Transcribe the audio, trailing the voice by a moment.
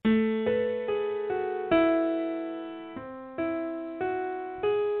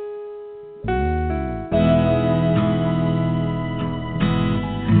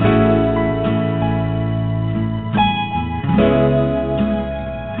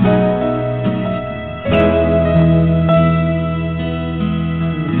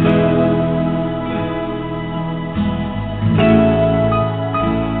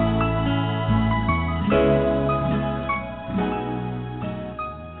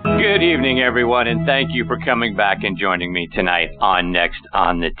Good evening, everyone, and thank you for coming back and joining me tonight on Next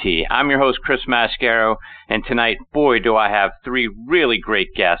on the Tee. I'm your host, Chris Mascaro, and tonight, boy, do I have three really great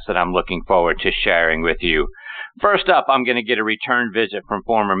guests that I'm looking forward to sharing with you. First up, I'm going to get a return visit from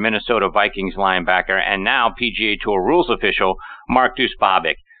former Minnesota Vikings linebacker and now PGA Tour rules official, Mark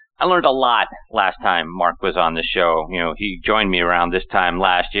Dusbabek. I learned a lot last time Mark was on the show. You know, he joined me around this time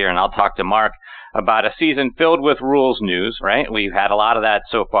last year, and I'll talk to Mark about a season filled with rules news, right? We've had a lot of that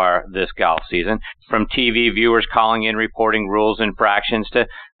so far this golf season, from TV viewers calling in reporting rules infractions to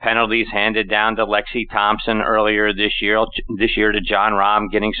penalties handed down to Lexi Thompson earlier this year to John Rahm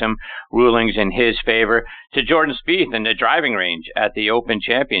getting some rulings in his favor, to Jordan Spieth in the driving range at the Open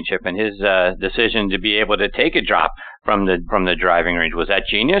Championship and his decision to be able to take a drop from the driving range. Was that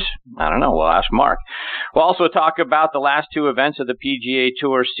genius? I don't know. We'll ask Mark. We'll also talk about the last two events of the PGA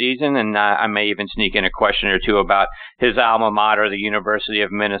Tour season, and I may even sneak in a question or two about his alma mater, the University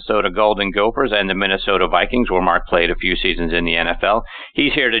of Minnesota Golden Gophers, and the Minnesota Vikings, where Mark played a few seasons in the NFL.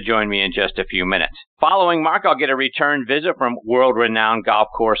 He's here to join me in just a few minutes. Following Mark, I'll get a return visit from world-renowned golf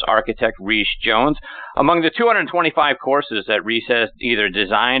course architect Rees Jones. Among the 225 courses that Rees has either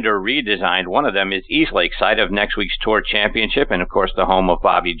designed or redesigned, one of them is East Lake, site of next week's Tour Championship, and of course the home of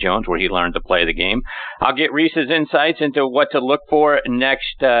Bobby Jones, where he learned to play the game. I'll get Rees's insights into what to look for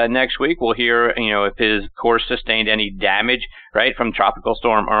next week. We'll hear, if his course sustained any damage, right, from Tropical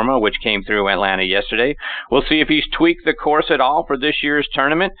Storm Irma, which came through Atlanta yesterday. We'll see if he's tweaked the course at all for this year's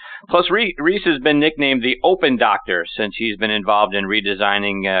tournament. Plus, Rees has been nicknamed the Open Doctor since he's been involved in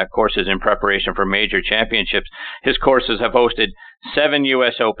redesigning courses in preparation for major championships. His courses have hosted 7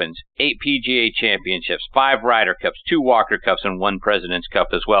 U.S. Opens, 8 PGA Championships, 5 Ryder Cups, 2 Walker Cups, and 1 President's Cup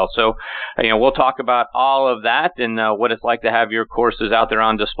as well. So, we'll talk about all of that and what it's like to have your courses out there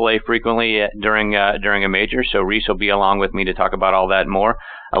on display frequently during a major. So Rees will be along with me to talk about all that and more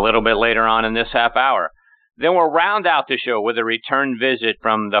a little bit later on in this half hour. Then we'll round out the show with a return visit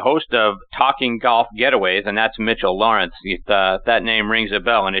from the host of Talking Golf Getaways, and that's Mitchell Laurance. If that name rings a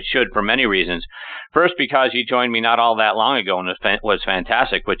bell, and it should for many reasons. First, because he joined me not all that long ago and was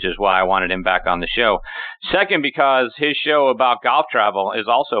fantastic, which is why I wanted him back on the show. Second, because his show about golf travel is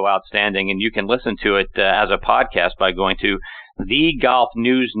also outstanding, and you can listen to it as a podcast by going to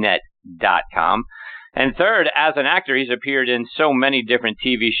thegolfnewsnet.com. And third, as an actor, he's appeared in so many different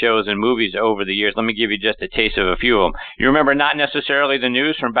TV shows and movies over the years. Let me give you just a taste of a few of them. You remember Not Necessarily the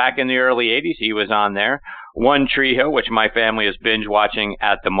News from back in the early 80s? He was on there. One Tree Hill, which my family is binge watching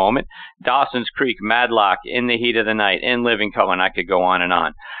at the moment. Dawson's Creek, Madlock, In the Heat of the Night, In Living Color, and I could go on and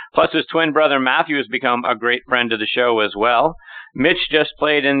on. Plus, his twin brother Matthew has become a great friend of the show as well. Mitch just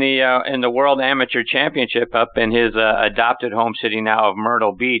played in the World Amateur Championship up in his adopted home city now of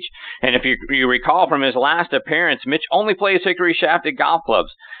Myrtle Beach. And if you recall from his last appearance, Mitch only plays hickory shafted golf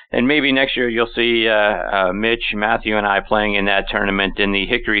clubs. And maybe next year you'll see Mitch, Matthew, and I playing in that tournament in the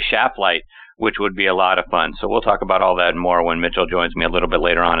hickory shaft light, which would be a lot of fun. So we'll talk about all that and more when Mitchell joins me a little bit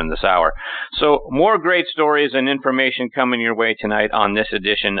later on in this hour. So more great stories and information coming your way tonight on this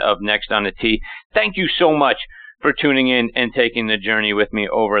edition of Next on the Tee. Thank you so much for tuning in and taking the journey with me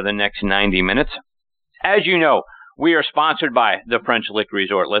over the next 90 minutes. As you know, we are sponsored by the French Lick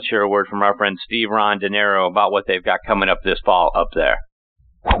Resort. Let's hear a word from our friend Steve Rondinero about what they've got coming up this fall up there.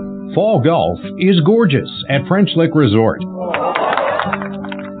 Fall golf is gorgeous at French Lick Resort.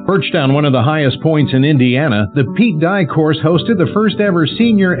 Perched on one of the highest points in Indiana, the Pete Dye course hosted the first ever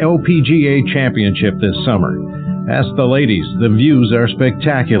senior LPGA championship this summer. Ask the ladies, the views are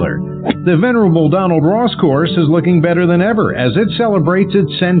spectacular. The venerable Donald Ross course is looking better than ever as it celebrates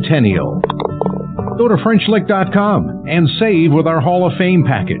its centennial. Go to FrenchLick.com and save with our Hall of Fame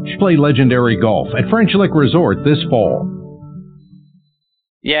package. Play legendary golf at French Lick Resort this fall.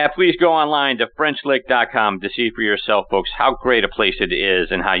 Yeah, please go online to FrenchLick.com to see for yourself, folks, how great a place it is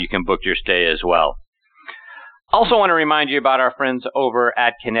and how you can book your stay as well. Also want to remind you about our friends over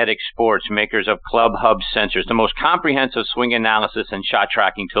at Kinetic Sports, makers of Club Hub Sensors, the most comprehensive swing analysis and shot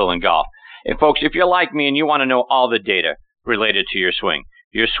tracking tool in golf. And folks, if you're like me and you want to know all the data related to your swing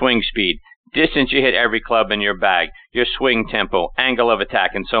speed, distance you hit every club in your bag, your swing tempo, angle of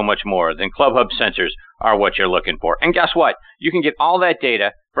attack, and so much more, then Club Hub Sensors are what you're looking for. And guess what? You can get all that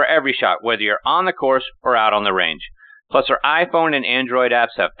data for every shot, whether you're on the course or out on the range. Plus, our iPhone and Android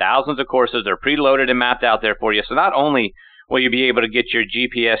apps have thousands of courses. They're preloaded and mapped out there for you. So not only will you be able to get your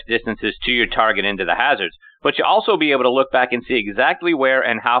GPS distances to your target into the hazards, but you'll also be able to look back and see exactly where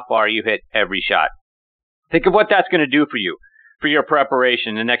and how far you hit every shot. Think of what that's going to do for you, for your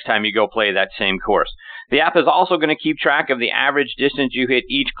preparation the next time you go play that same course. The app is also going to keep track of the average distance you hit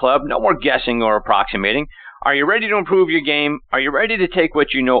each club. No more guessing or approximating. Are you ready to improve your game? Are you ready to take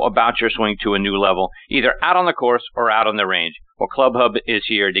what you know about your swing to a new level, either out on the course or out on the range? Well, Club Hub is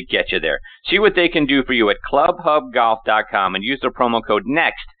here to get you there. See what they can do for you at clubhubgolf.com and use the promo code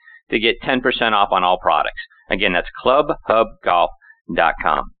NEXT to get 10% off on all products. Again, that's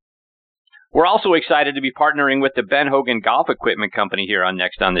clubhubgolf.com. We're also excited to be partnering with the Ben Hogan Golf Equipment Company here on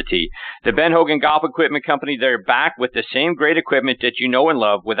Next on the Tee. The Ben Hogan Golf Equipment Company, they're back with the same great equipment that you know and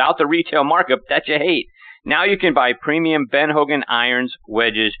love without the retail markup that you hate. Now you can buy premium Ben Hogan irons,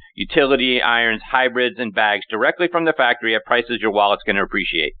 wedges, utility irons, hybrids, and bags directly from the factory at prices your wallet's going to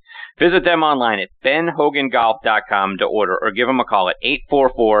appreciate. Visit them online at benhogangolf.com to order or give them a call at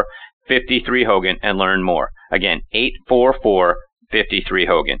 844-53-HOGAN and learn more. Again,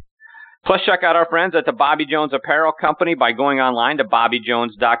 844-53-HOGAN. Plus, check out our friends at the Bobby Jones Apparel Company by going online to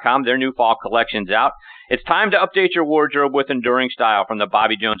bobbyjones.com. Their new fall collection's out. It's time to update your wardrobe with enduring style from the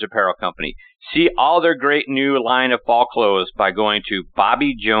Bobby Jones Apparel Company. See all their great new line of fall clothes by going to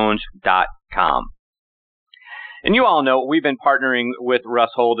bobbyjones.com. And you all know we've been partnering with Russ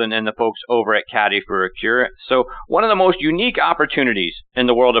Holden and the folks over at Caddy for a Cure. So one of the most unique opportunities in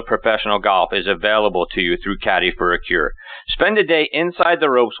the world of professional golf is available to you through Caddy for a Cure. Spend a day inside the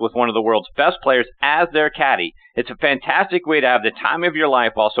ropes with one of the world's best players as their caddy. It's a fantastic way to have the time of your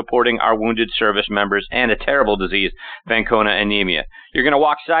life while supporting our wounded service members and a terrible disease, Vancona anemia. You're going to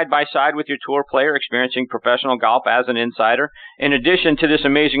walk side by side with your tour player experiencing professional golf as an insider. In addition to this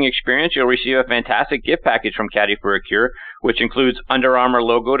amazing experience, you'll receive a fantastic gift package from Caddy for a Cure, which includes Under Armour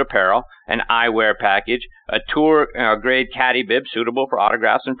logoed apparel, an eyewear package, a tour grade caddy bib suitable for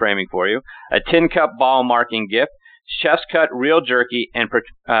autographs and framing for you, a tin cup ball marking gift, chest cut real jerky, and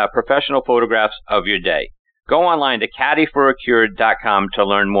professional photographs of your day. Go online to caddyforacure.com to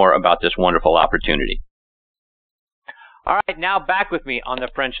learn more about this wonderful opportunity. All right, now back with me on the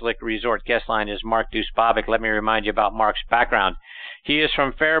French Lick Resort guest line is Mark Dusbabek. Let me remind you about Mark's background. He is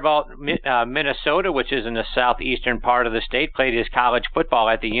from Faribault, Minnesota, which is in the southeastern part of the state. Played his college football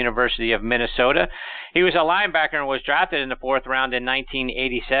at the University of Minnesota. He was a linebacker and was drafted in the 4th round in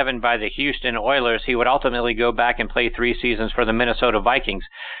 1987 by the Houston Oilers. He would ultimately go back and play 3 seasons for the Minnesota Vikings.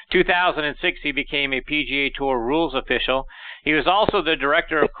 2006, he became a PGA Tour rules official. He was also the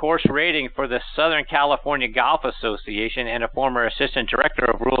director of course rating for the Southern California Golf Association and a former assistant director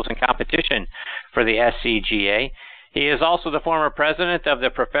of rules and competition for the SCGA. He is also the former president of the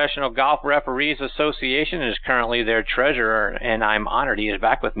Professional Golf Referees Association and is currently their treasurer, and I'm honored he is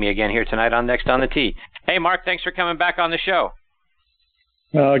back with me again here tonight on Next on the Tee. Hey, Mark, thanks for coming back on the show.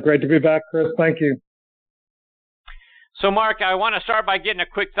 Great to be back, Chris. Thank you. So, Mark, I want to start by getting a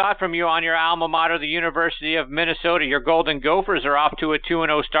quick thought from you on your alma mater, the University of Minnesota. Your Golden Gophers are off to a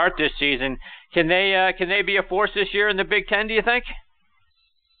 2-0 start this season. Can they be a force this year in the Big Ten, do you think?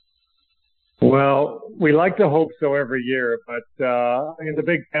 Well, we like to hope so every year, but the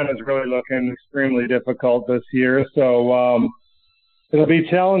Big Ten is really looking extremely difficult this year. So it'll be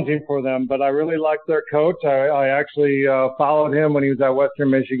challenging for them, but I really like their coach. I actually followed him when he was at Western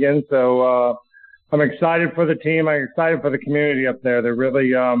Michigan. So I'm excited for the team. I'm excited for the community up there. They're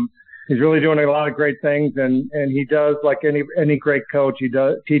really he's really doing a lot of great things, and he does, like any great coach, he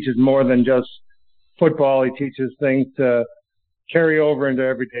teaches more than just football. He teaches things to carry over into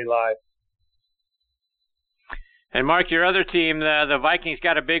everyday life. And, Mark, your other team, the Vikings,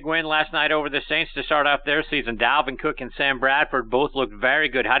 got a big win last night over the Saints to start off their season. Dalvin Cook and Sam Bradford both looked very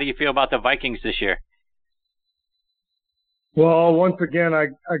good. How do you feel about the Vikings this year? Well, once again, I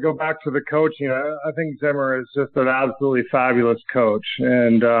go back to the coaching. I think Zimmer is just an absolutely fabulous coach,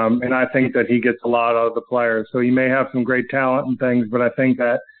 and I think that he gets a lot out of the players. So he may have some great talent and things, but I think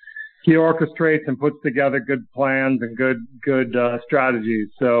that he orchestrates and puts together good plans and good strategies.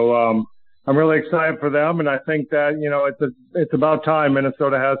 So I'm really excited for them, and I think that it's about time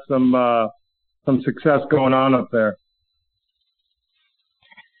Minnesota has some success going on up there.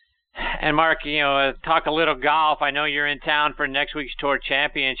 And Mark, talk a little golf. I know you're in town for next week's Tour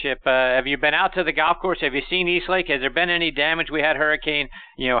Championship. Have you been out to the golf course? Have you seen Eastlake? Has there been any damage? We had Hurricane,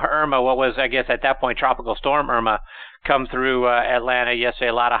 Irma, what was, I guess, at that point, Tropical Storm Irma, come through Atlanta yesterday.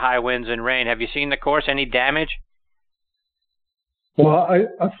 A lot of high winds and rain. Have you seen the course? Any damage? Well,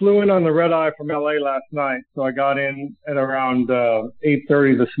 I flew in on the red eye from LA last night, so I got in at around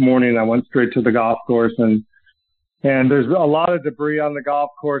 8:30 this morning. I went straight to the golf course, and there's a lot of debris on the golf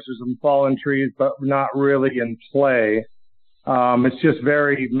course. There's some fallen trees, but not really in play. It's just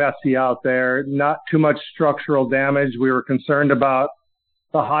very messy out there. Not too much structural damage. We were concerned about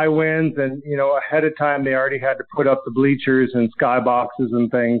the high winds, and ahead of time they already had to put up the bleachers and skyboxes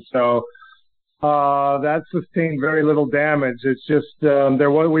and things. So that sustained very little damage. It's just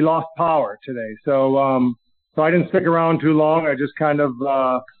we lost power today. So So I didn't stick around too long. I just kind of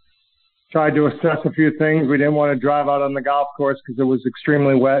tried to assess a few things. We didn't want to drive out on the golf course because it was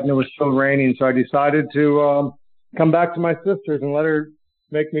extremely wet and it was still raining. So I decided to come back to my sister's and let her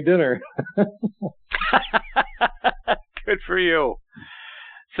make me dinner. Good for you.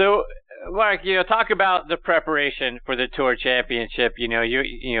 So, Mark, talk about the preparation for the Tour Championship.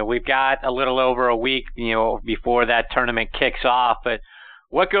 We've got a little over a week, before that tournament kicks off. But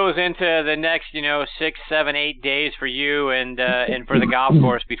what goes into the next, 6, 7, 8 days for you and for the golf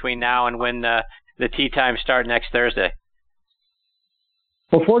course between now and when the tee times start next Thursday?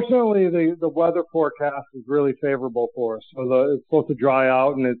 Well, fortunately, the weather forecast is really favorable for us. So it's supposed to dry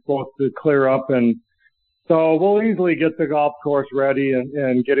out and it's supposed to clear up, and so we'll easily get the golf course ready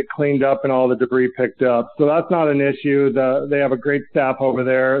and get it cleaned up and all the debris picked up. So that's not an issue. They have a great staff over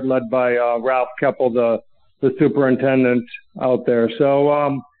there, led by Ralph Keppel, the superintendent out there.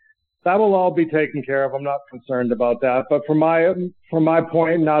 So that will all be taken care of. I'm not concerned about that. But from my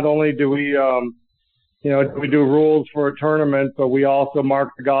point, not only do we we do rules for a tournament, but we also mark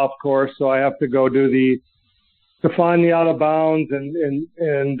the golf course. So I have to go define the out of bounds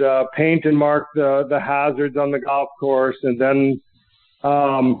and paint and mark the hazards on the golf course. And then,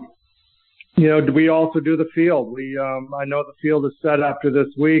 we also do the field. I know the field is set after this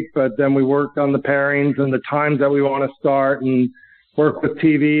week, but then we work on the pairings and the times that we want to start and work with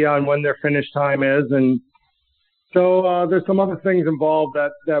TV on when their finish time is. And so there's some other things involved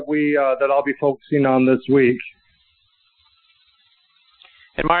that I'll be focusing on this week.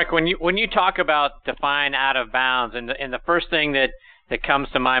 And Mark, when you talk about define out of bounds, and the first thing that comes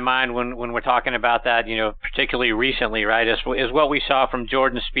to my mind when we're talking about that, particularly recently, right, is what we saw from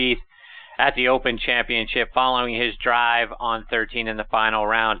Jordan Spieth at the Open Championship following his drive on 13 in the final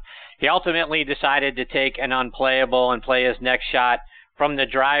round. He ultimately decided to take an unplayable and play his next shot from the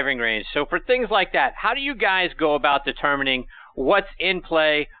driving range. So for things like that, how do you guys go about determining what's in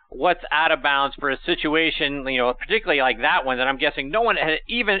play, what's out of bounds for a situation, particularly like that one that I'm guessing no one had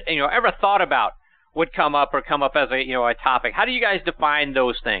even, ever thought about would come up as a topic? How do you guys define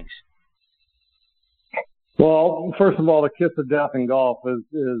those things? Well, first of all, the kiss of death in golf is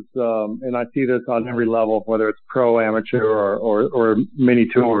and I see this on every level, whether it's pro, amateur, or mini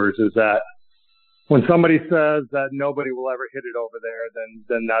tours, is that when somebody says that nobody will ever hit it over there,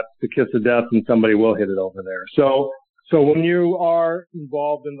 then that's the kiss of death, and somebody will hit it over there. So when you are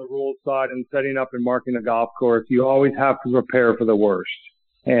involved in the rules side and setting up and marking a golf course, you always have to prepare for the worst.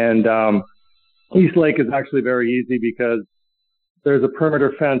 And East Lake is actually very easy because there's a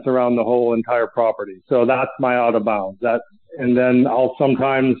perimeter fence around the whole entire property. So that's my out of bounds. And then I'll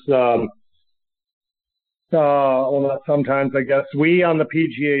sometimes, not sometimes, I guess, we on the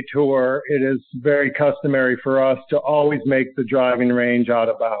PGA Tour, it is very customary for us to always make the driving range out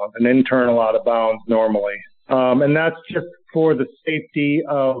of bounds, an internal out of bounds normally. And that's just for the safety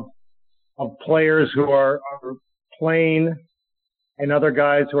of players who are playing and other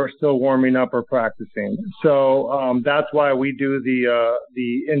guys who are still warming up or practicing. So that's why we do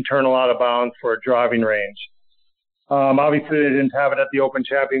the internal out of bounds for a driving range. Obviously, they didn't have it at the Open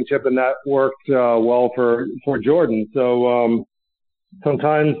Championship, and that worked well for Jordan. So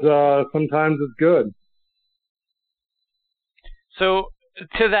sometimes it's good. So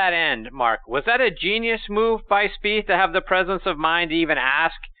to that end, Mark, was that a genius move by Spieth to have the presence of mind to even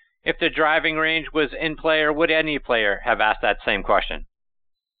ask if the driving range was in play, or would any player have asked that same question?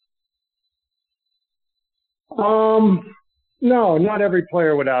 No, not every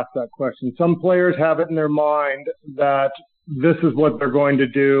player would ask that question. Some players have it in their mind that this is what they're going to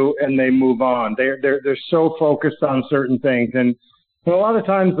do, and they move on. They're so focused on certain things. And a lot of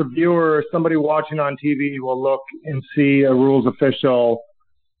times the viewer, somebody watching on TV, will look and see a rules official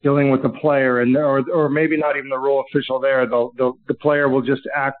dealing with the player, and or maybe not even the rule official there. The player will just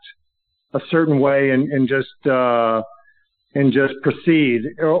act a certain way and just proceed,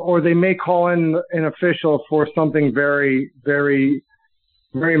 or they may call in an official for something very, very,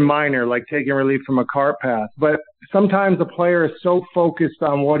 very minor, like taking relief from a cart path. But sometimes the player is so focused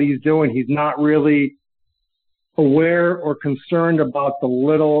on what he's doing, he's not really aware or concerned about the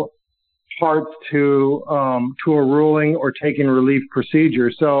little parts to a ruling or taking relief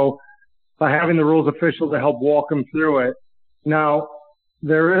procedure. So by having the rules official to help walk them through it. Now,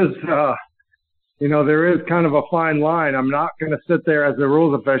 there is kind of a fine line. I'm not going to sit there as the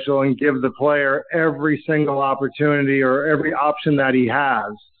rules official and give the player every single opportunity or every option that he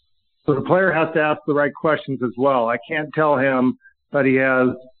has. So the player has to ask the right questions as well. I can't tell him that he has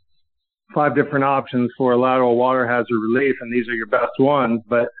 5 different options for a lateral water hazard relief, and these are your best ones,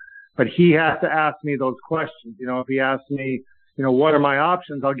 but he has to ask me those questions. If he asks me, what are my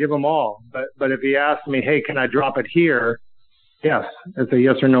options? I'll give them all. But if he asks me, hey, can I drop it here? Yes, it's a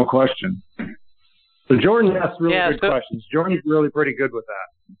yes or no question. So Jordan asks really good questions. Jordan's really pretty good with that.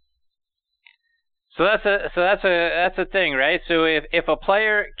 So that's a thing, right? So if a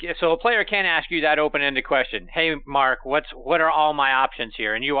player can ask you that open-ended question, hey Mark, what are all my options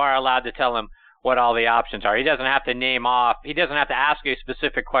here? And you are allowed to tell him what all the options are. He doesn't have to he doesn't have to ask a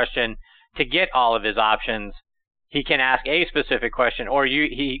specific question to get all of his options. He can ask a specific question,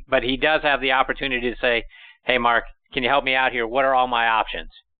 but he does have the opportunity to say, hey Mark, can you help me out here? What are all my options?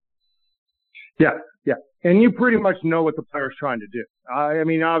 Yeah. And you pretty much know what the player's trying to do. I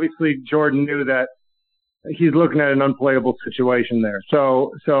mean, obviously Jordan knew that he's looking at an unplayable situation there.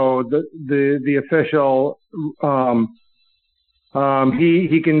 So the official,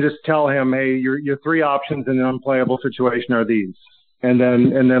 he can just tell him, hey, your three options in an unplayable situation are these, and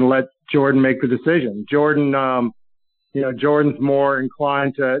then let Jordan make the decision. Jordan's more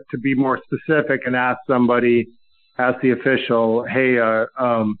inclined to be more specific and ask the official, hey,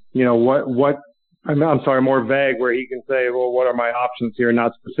 more vague, where he can say, well, what are my options here?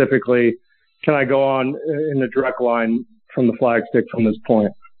 Not specifically, can I go on in the direct line from the flag stick from this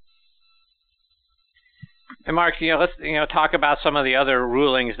point? And Mark, let's talk about some of the other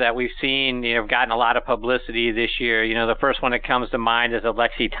rulings that we've seen. Have gotten a lot of publicity this year. The first one that comes to mind is the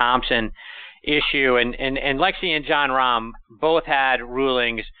Lexi Thompson issue, and Lexi and Jon Rahm both had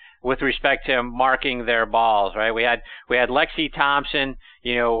rulings with respect to marking their balls. Right? We had Lexi Thompson,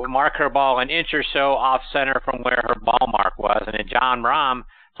 mark her ball an inch or so off center from where her ball mark was, and then Jon Rahm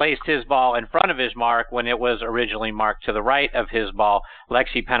placed his ball in front of his mark when it was originally marked to the right of his ball.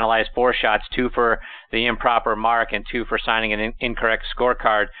 Lexi penalized 4 shots, 2 for the improper mark and 2 for signing an incorrect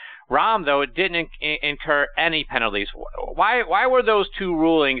scorecard. Rahm, though, didn't incur any penalties. Why were those 2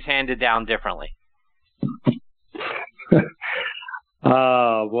 rulings handed down differently?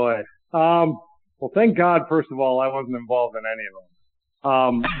 Oh, boy. Well, thank God, first of all, I wasn't involved in any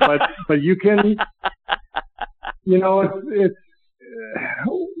of them. But you can, it's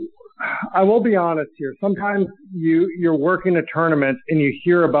I will be honest here. Sometimes you're working a tournament and you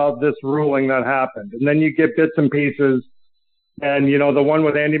hear about this ruling that happened, and then you get bits and pieces. And, the one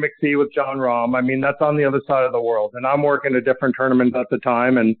with Andy McPhee with Jon Rahm, I mean, that's on the other side of the world. And I'm working a different tournament at the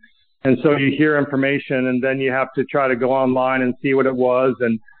time. And so you hear information, and then you have to try to go online and see what it was.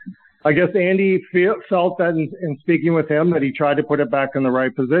 And I guess Andy felt that in speaking with him that he tried to put it back in the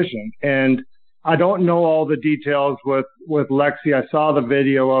right position. And I don't know all the details with Lexi. I saw the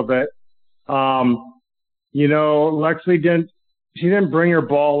video of it. Lexi didn't bring her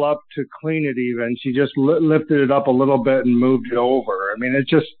ball up to clean it even. She just lifted it up a little bit and moved it over. I mean,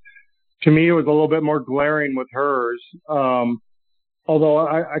 to me, it was a little bit more glaring with hers. Although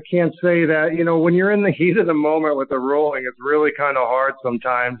I can't say that, when you're in the heat of the moment with the ruling, it's really kind of hard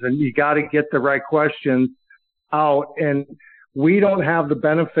sometimes, and you got to get the right questions out. And we don't have the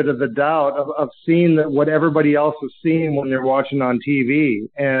benefit of the doubt of seeing what everybody else is seeing when they're watching on TV.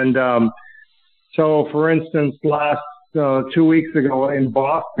 And so, for instance, last 2 weeks ago in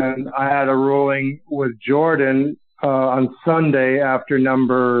Boston, I had a ruling with Jordan on Sunday after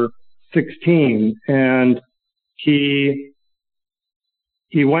number 16, and he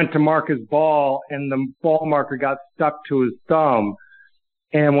went to mark his ball, and the ball marker got stuck to his thumb.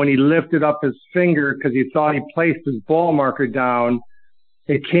 And when he lifted up his finger, because he thought he placed his ball marker down,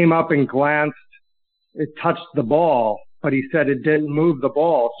 it came up and glanced. It touched the ball, but he said it didn't move the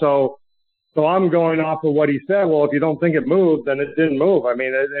ball. So I'm going off of what he said. Well, if you don't think it moved, then it didn't move. I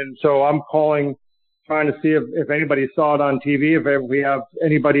mean, and so I'm calling, trying to see if anybody saw it on TV, if we have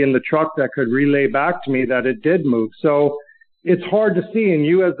anybody in the truck that could relay back to me that it did move. So it's hard to see, and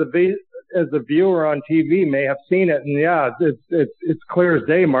you as the viewer on TV may have seen it, and yeah, it's clear as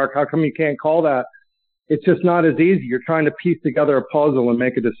day, Mark. How come you can't call that? It's just not as easy. You're trying to piece together a puzzle and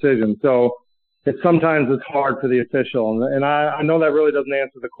make a decision. So sometimes it's hard for the official, and I know that really doesn't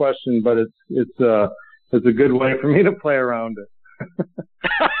answer the question, but it's a good way for me to play around it.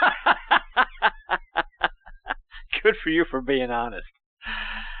 Good for you for being honest.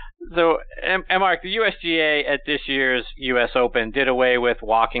 So, and Mark, the USGA at this year's U.S. Open did away with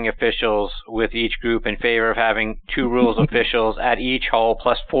walking officials with each group in favor of having 2 rules officials at each hole,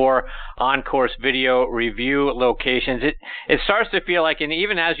 plus 4 on-course video review locations. It starts to feel like, and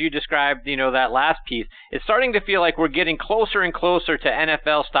even as you described, that last piece, it's starting to feel like we're getting closer and closer to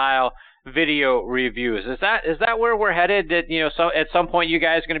NFL-style video reviews. Is that where we're headed? That so at some point you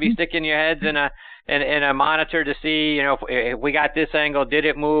guys are going to be sticking your heads in a monitor to see, if we got this angle, did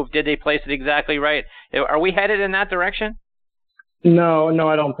it move? Did they place it exactly right? Are we headed in that direction? No,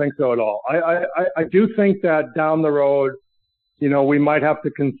 I don't think so at all. I do think that down the road, we might have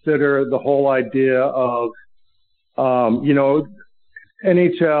to consider the whole idea of,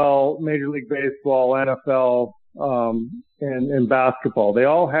 NHL, Major League Baseball, NFL, and basketball. They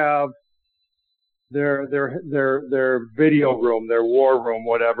all have their video room, their war room,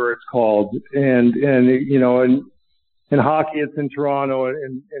 whatever it's called. And in hockey, it's in Toronto,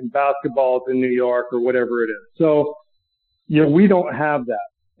 and in basketball, it's in New York or whatever it is. So, we don't have that.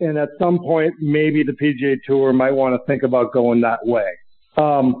 And at some point, maybe the PGA Tour might want to think about going that way.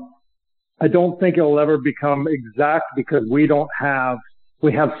 I don't think it'll ever become exact because we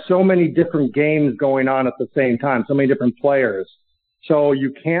have so many different games going on at the same time, so many different players. So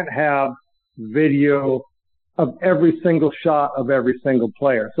you can't have video of every single shot of every single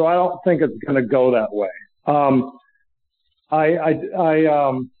player. So I don't think it's going to go that way. I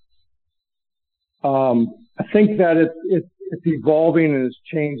think that it's evolving and it's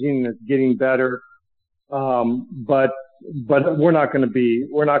changing and it's getting better. But we're not going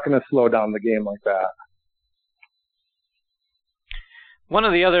to slow down the game like that. One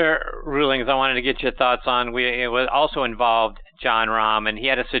of the other rulings I wanted to get your thoughts on, it was also involved Jon Rahm, and he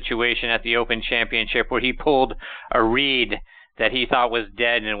had a situation at the Open Championship where he pulled a reed that he thought was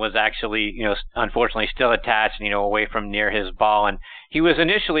dead and was actually, unfortunately still attached, away from near his ball. And he was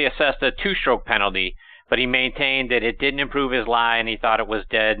initially assessed a 2-stroke penalty, but he maintained that it didn't improve his lie and he thought it was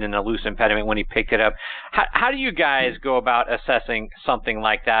dead and a loose impediment when he picked it up. How do you guys go about assessing something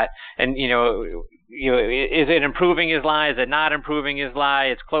like that? And, is it improving his lie? Is it not improving his lie?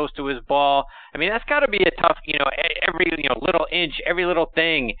 It's close to his ball. I mean, that's got to be a tough, every, little inch, every little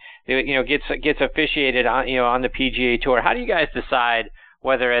thing, gets officiated on the PGA Tour. How do you guys decide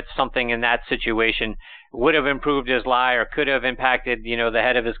whether it's something in that situation would have improved his lie or could have impacted, the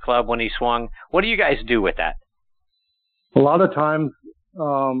head of his club when he swung? What do you guys do with that? A lot of times,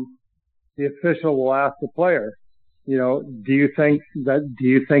 the official will ask the player, do you think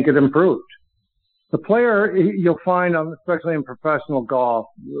it improved? The player, you'll find, especially in professional golf,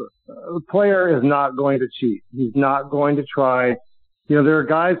 the player is not going to cheat. He's not going to try. There are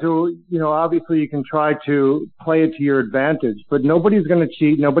guys who, obviously you can try to play it to your advantage, but nobody's going to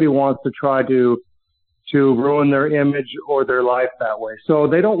cheat. Nobody wants to try to ruin their image or their life that way. So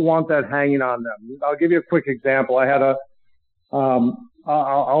they don't want that hanging on them. I'll give you a quick example. I had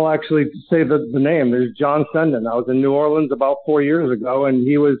I'll actually say the name. There's John Senden. I was in New Orleans about 4 years ago, and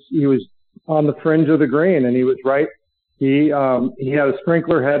he was on the fringe of the green, and he was right. He had a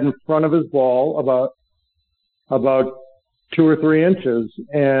sprinkler head in front of his ball about 2 or 3 inches,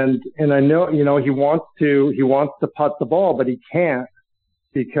 and I know he wants to putt the ball, but he can't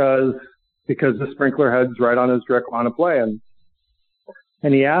because the sprinkler head's right on his direct line of play.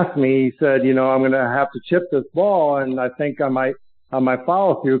 And he asked me, he said, I'm going to have to chip this ball, and I think I might on my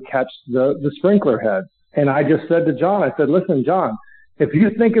follow through catch the sprinkler head. And I just said to John, I said, listen, John, if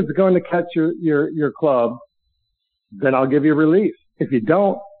you think it's going to catch your club, then I'll give you relief. If you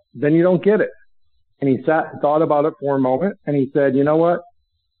don't, then you don't get it. And he sat and thought about it for a moment, and he said, you know what?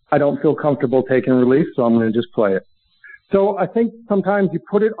 I don't feel comfortable taking relief, so I'm going to just play it. So I think sometimes you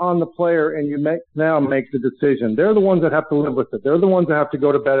put it on the player and you make the decision. They're the ones that have to live with it. They're the ones that have to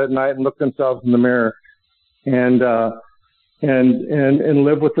go to bed at night and look themselves in the mirror and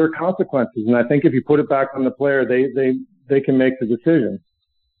live with their consequences. And I think if you put it back on the player, they can make the decision.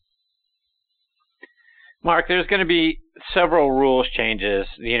 Mark, there's going to be several rules changes,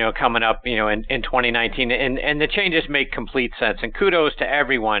 coming up, in 2019, and the changes make complete sense. And kudos to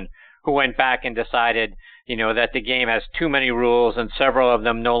everyone who went back and decided, that the game has too many rules and several of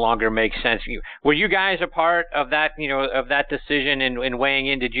them no longer make sense. Were you guys a part of that, of that decision in weighing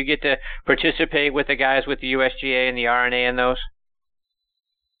in? Did you get to participate with the guys with the USGA and the R&A in those?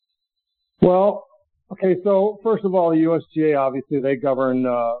 Well, okay. So first of all, the USGA, obviously they govern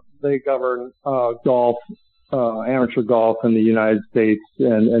golf, amateur golf in the United States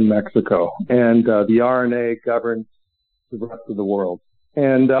and Mexico. And the R&A governs the rest of the world.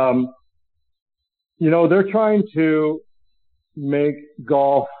 And, they're trying to make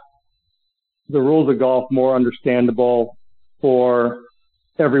golf, the rules of golf, more understandable for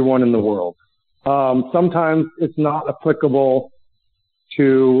everyone in the world. Sometimes it's not applicable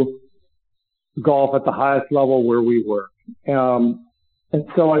to golf at the highest level where we work. And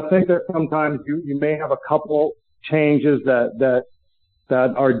so I think that sometimes you may have a couple changes that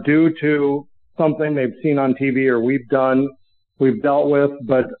are due to something they've seen on TV or we've dealt with,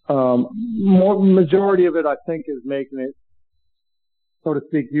 but majority of it, I think, is making it, so to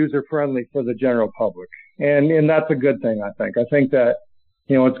speak, user-friendly for the general public. And that's a good thing, I think. I think that,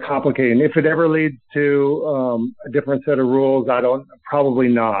 it's complicated. And if it ever leads to a different set of rules, probably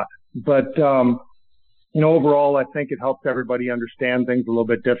not. But overall, I think it helps everybody understand things a little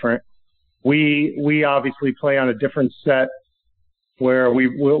bit different. We obviously play on a different set where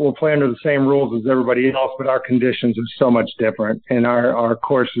we'll play under the same rules as everybody else, but our conditions are so much different and our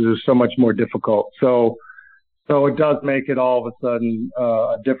courses are so much more difficult. So it does make it all of a sudden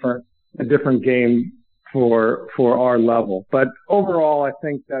a different game for our level. But overall, I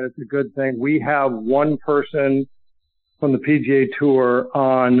think that it's a good thing. We have one person from the PGA Tour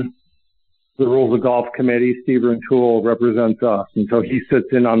on the Rules of Golf Committee. Steve Rintoul represents us, and so he sits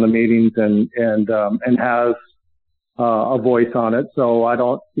in on the meetings and has a voice on it. So I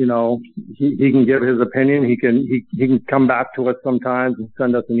don't, he can give his opinion. He can come back to us sometimes and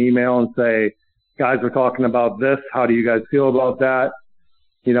send us an email and say, guys, we're talking about this. How do you guys feel about that?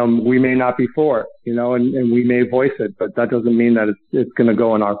 We may not be for it, and we may voice it, but that doesn't mean that it's going to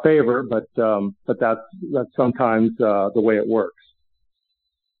go in our favor. But that's sometimes the way it works.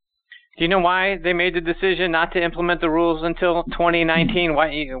 Do you know why they made the decision not to implement the rules until 2019?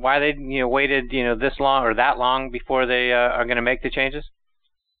 Why they waited this long or that long before they are going to make the changes?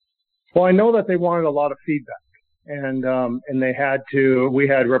 Well, I know that they wanted a lot of feedback, and they had to. We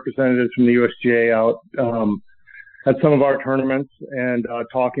had representatives from the USGA out at some of our tournaments and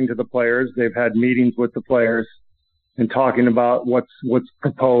talking to the players. They've had meetings with the players and talking about what's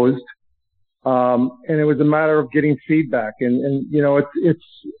proposed. And it was a matter of getting feedback. And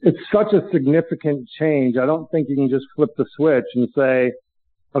it's such a significant change. I don't think you can just flip the switch and say,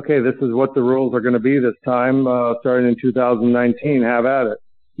 okay, this is what the rules are going to be this time, starting in 2019, have at it.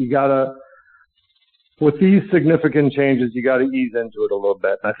 You gotta, with these significant changes, you gotta ease into it a little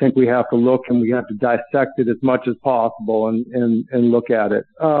bit. I think we have to look and we have to dissect it as much as possible and look at it.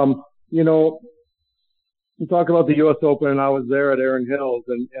 You talk about the U.S. Open, and I was there at Erin Hills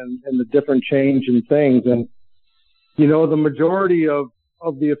and the different change in things. And, the majority of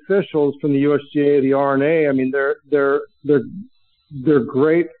the officials from the USGA, the R&A, I mean, they're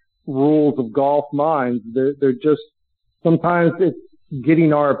great rules of golf minds. They're just, sometimes it's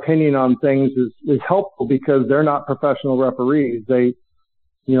getting our opinion on things is helpful because they're not professional referees. They're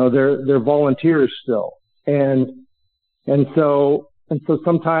volunteers still. And so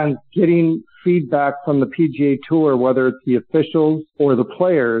sometimes getting feedback from the PGA Tour, whether it's the officials or the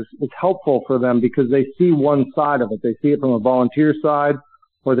players, is helpful for them because they see one side of it. They see it from a volunteer side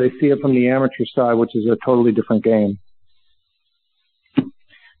or they see it from the amateur side, which is a totally different game.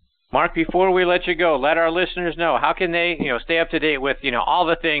 Mark, before we let you go, let our listeners know, how can they, stay up to date with, all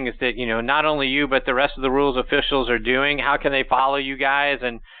the things that, not only you, but the rest of the rules officials are doing? How can they follow you guys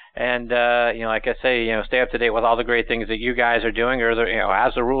and like I say, stay up to date with all the great things that you guys are doing, or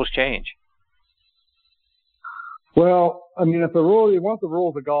as the rules change? Well, I mean, if you want the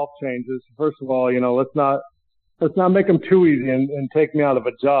rules of golf changes, first of all, let's not make them too easy and take me out of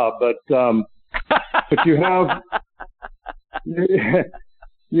a job. But you have,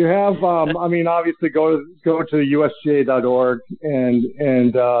 obviously go to USGA.org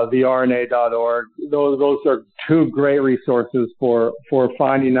and the RNA.org. Those are two great resources for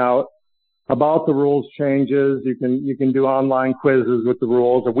finding out about the rules changes. You can do online quizzes with the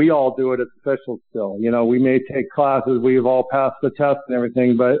rules, and we all do it as officials still. We may take classes, we've all passed the test and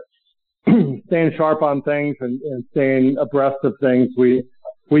everything, but staying sharp on things and staying abreast of things, we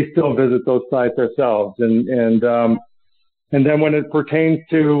still visit those sites ourselves. And then when it pertains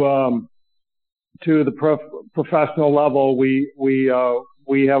to the professional level, we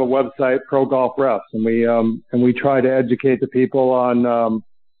have a website, Pro Golf Refs, and we try to educate the people on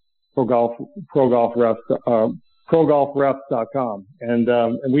ProGolfRefs.com,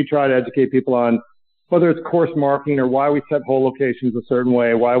 and we try to educate people on whether it's course marking or why we set hole locations a certain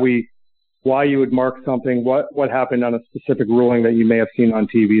way, why you would mark something, what happened on a specific ruling that you may have seen on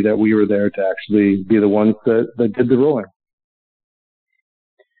TV that we were there to actually be the ones that did the ruling.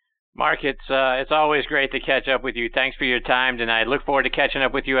 Mark, it's always great to catch up with you. Thanks for your time tonight. Look forward to catching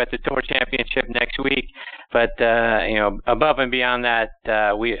up with you at the Tour Championship next week. But above and beyond that,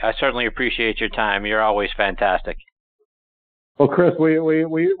 I certainly appreciate your time. You're always fantastic. Well, Chris, we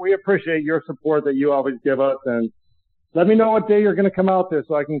appreciate your support that you always give us, and let me know what day you're going to come out there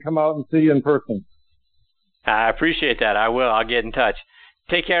so I can come out and see you in person. I appreciate that. I will. I'll get in touch.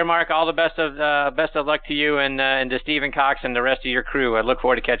 Take care, Mark. All the best of luck to you and to Stephen Cox and the rest of your crew. I look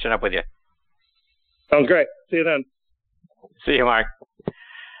forward to catching up with you. Sounds great. See you then. See you, Mark.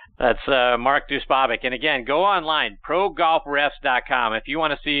 That's Mark Dusbabek. And again, go online, progolfrefs.com. If you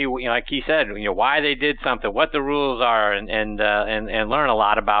want to see, like he said, why they did something, what the rules are, and learn a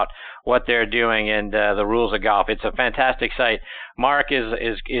lot about what they're doing and the rules of golf. It's a fantastic site. Mark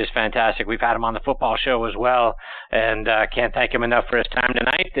is fantastic. We've had him on the football show as well, and can't thank him enough for his time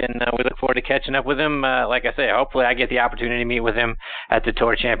tonight. And we look forward to catching up with him. Like I say, hopefully I get the opportunity to meet with him at the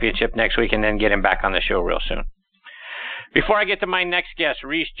Tour Championship next week, and then get him back on the show real soon. Before I get to my next guest,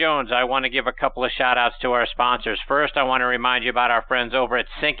 Rees Jones, I want to give a couple of shout-outs to our sponsors. First, I want to remind you about our friends over at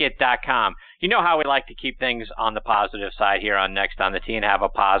SyncIt.com. You know how we like to keep things on the positive side here on Next on the Tee and have a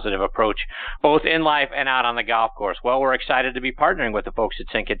positive approach both in life and out on the golf course. Well, we're excited to be partnering with the folks at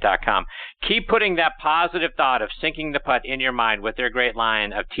SyncIt.com. Keep putting that positive thought of sinking the putt in your mind with their great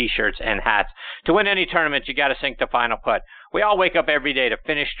line of T-shirts and hats. To win any tournament, you got to sink the final putt. We all wake up every day to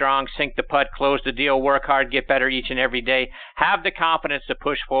finish strong, sink the putt, close the deal, work hard, get better each and every day. Have the confidence to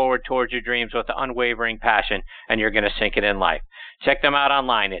push forward towards your dreams with unwavering passion, and you're going to sink it in life. Check them out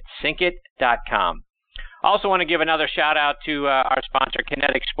online at syncit.com. Also want to give another shout out to our sponsor,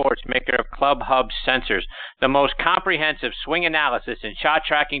 Kinetic Sports, maker of Club Hub Sensors, the most comprehensive swing analysis and shot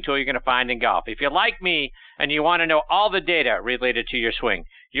tracking tool you're going to find in golf. If you're like me and you want to know all the data related to your swing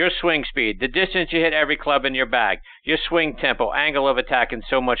speed, the distance you hit every club in your bag, your swing tempo, angle of attack, and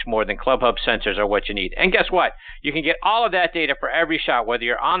so much more, then Club Hub Sensors are what you need. And guess what? You can get all of that data for every shot, whether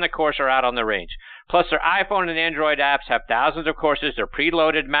you're on the course or out on the range. Plus, their iPhone and Android apps have thousands of courses. They're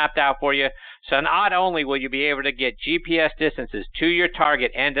preloaded, mapped out for you. So not only will you be able to get GPS distances to your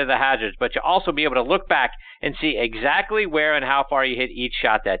target and to the hazards, but you'll also be able to look back and see exactly where and how far you hit each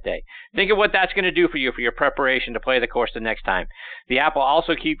shot that day. Think of what that's going to do for you for your preparation to play the course the next time. The app will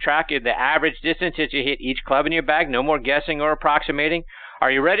also keep track of the average distance that you hit each club in your bag. No more guessing or approximating.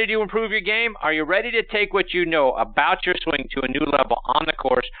 Are you ready to improve your game? Are you ready to take what you know about your swing to a new level on the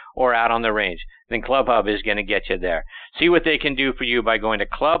course or out on the range? Then Club Hub is going to get you there. See what they can do for you by going to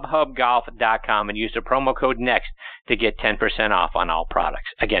clubhubgolf.com and use the promo code NEXT to get 10% off on all products.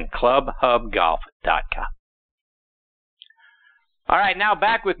 Again, clubhubgolf.com. All right, now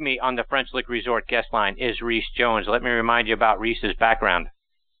back with me on the French Lick Resort guest line is Rees Jones. Let me remind you about Rees's background.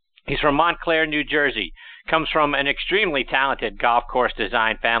 He's from Montclair, New Jersey. Comes from an extremely talented golf course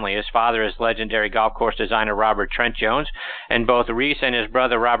design family. His father is legendary golf course designer Robert Trent Jones, and both Rees and his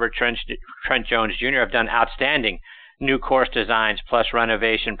brother Robert Trent Jones Jr. have done outstanding new course designs plus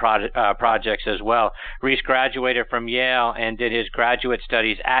renovation projects as well. Rees graduated from Yale and did his graduate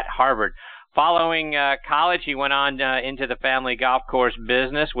studies at Harvard. Following college, he went on into the family golf course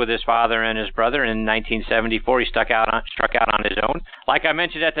business with his father and his brother. In 1974, he struck out on his own. Like I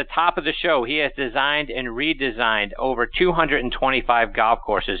mentioned at the top of the show, he has designed and redesigned over 225 golf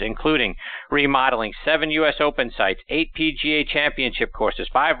courses, including remodeling 7 U.S. Open sites, 8 PGA Championship courses,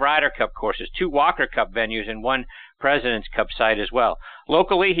 5 Ryder Cup courses, 2 Walker Cup venues, and 1 President's Cup site as well.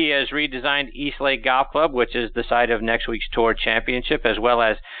 Locally, he has redesigned East Lake Golf Club, which is the site of next week's Tour Championship, as well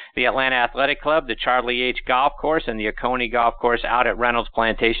as the Atlanta Athletic Club, the Charlie H. Golf Course, and the Oconee Golf Course out at Reynolds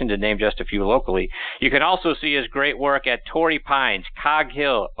Plantation, to name just a few locally. You can also see his great work at Torrey Pines, Cog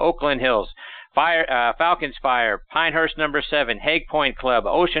Hill, Oakland Hills, Falcons Fire, Pinehurst No. 7, Hague Point Club,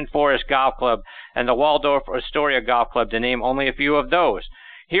 Ocean Forest Golf Club, and the Waldorf Astoria Golf Club, to name only a few of those.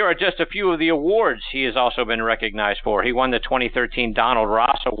 Here are just a few of the awards he has also been recognized for. He won the 2013 Donald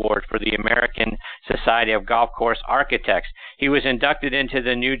Ross Award for the American Society of Golf Course Architects. He was inducted into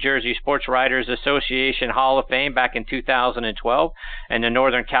the New Jersey Sports Writers Association Hall of Fame back in 2012 and the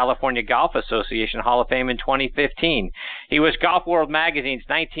Northern California Golf Association Hall of Fame in 2015. He was Golf World Magazine's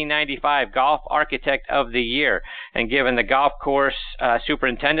 1995 Golf Architect of the Year and given the Golf Course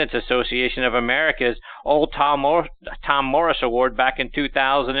Superintendents Association of America's Old Tom Morris Award back in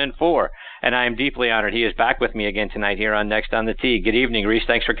 2004. And I am deeply honored he is back with me again tonight here on Next on the Tee. Good evening, Rees.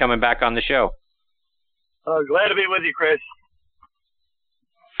 Thanks for coming back on the show. Glad to be with you, Chris.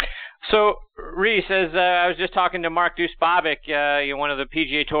 So, Rees, as I was just talking to Mark Dusbabek, you're one of the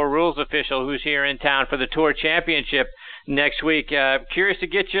PGA Tour rules official who's here in town for the Tour Championship next week. Curious to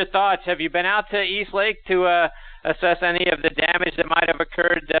get your thoughts. Have you been out to East Lake to assess any of the damage that might have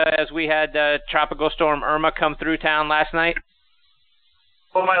occurred as we had Tropical Storm Irma come through town last night?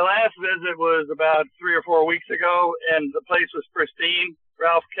 Well, my last visit was about 3 or 4 weeks ago, and the place was pristine.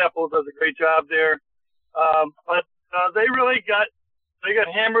 Ralph Keppel does a great job there. But they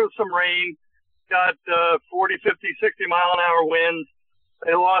got hammered with some rain, got 40, 50, 60 mile an hour winds.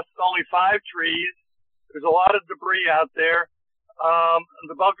 They lost only 5 trees. There's a lot of debris out there.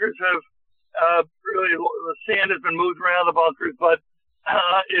 The bunkers have really, the sand has been moved around the bunkers, but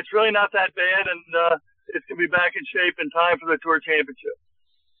it's really not that bad, and it's going to be back in shape in time for the Tour Championship.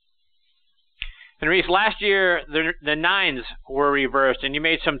 And Rees, last year the nines were reversed, and you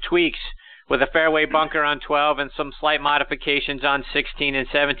made some tweaks with a fairway bunker on 12 and some slight modifications on 16 and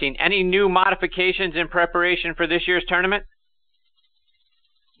 17. Any new modifications in preparation for this year's tournament?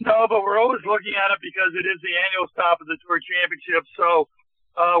 No, but we're always looking at it because it is the annual stop of the Tour Championship. So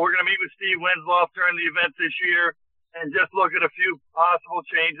we're going to meet with Steve Winslow during the event this year and just look at a few possible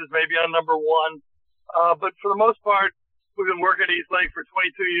changes, maybe on number one. But for the most part, we've been working at East Lake for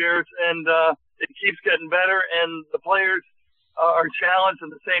 22 years, and it keeps getting better, and the players are challenged, at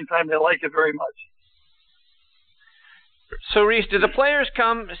the same time they like it very much. So, Rees, do the players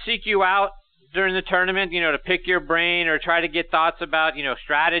come seek you out during the tournament, to pick your brain or try to get thoughts about,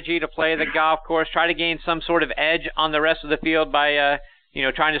 strategy to play the golf course, try to gain some sort of edge on the rest of the field by,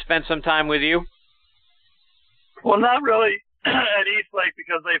 trying to spend some time with you? Well, not really at East Lake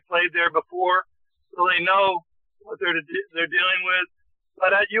because they've played there before, so they know what they're dealing with.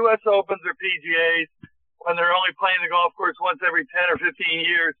 But at U.S. Opens or PGAs, when they're only playing the golf course once every 10 or 15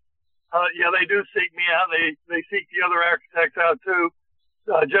 years, they do seek me out. They seek the other architects out too,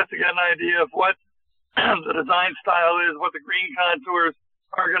 just to get an idea of what the design style is, what the green contours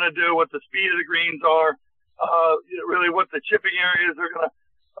are going to do, what the speed of the greens are, really what the chipping areas are going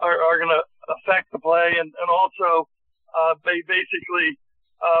to affect the play, and also basically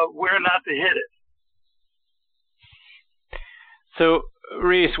where not to hit it. So,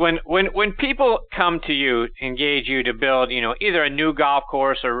 Rees, when people come to you, engage you to build, either a new golf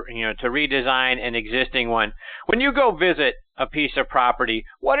course or, to redesign an existing one, when you go visit a piece of property,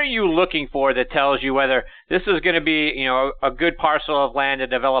 what are you looking for that tells you whether this is going to be, a good parcel of land to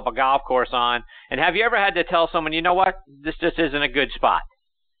develop a golf course on? And have you ever had to tell someone, you know what, this just isn't a good spot?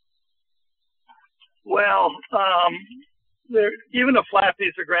 Well, even a flat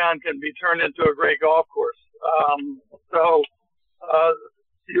piece of ground can be turned into a great golf course.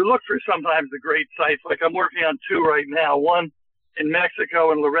 You look for sometimes the great sites. Like I'm working on two right now. One in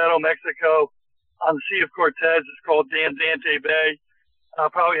Mexico, in Loreto, Mexico, on the Sea of Cortez. It's called Danzante Bay.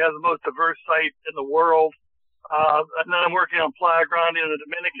 Probably has the most diverse site in the world. And then I'm working on Playa Grande in the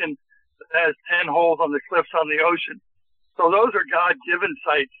Dominican that has 10 holes on the cliffs on the ocean. So those are God-given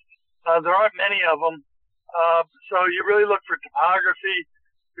sites. There aren't many of them. So you really look for topography.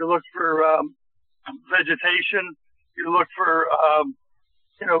 You look for vegetation. You look for,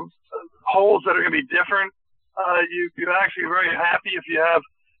 holes that are going to be different. You're actually very happy if you have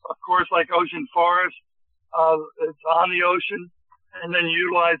a course like Ocean Forest. It's on the ocean, and then you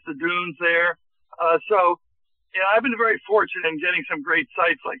utilize the dunes there. I've been very fortunate in getting some great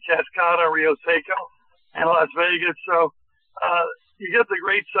sites like Cascada, Rio Seco, and Las Vegas. So you get the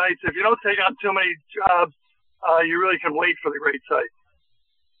great sites. If you don't take on too many jobs, you really can wait for the great sites.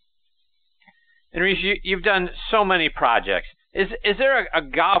 And Rees, you've done so many projects. Is there a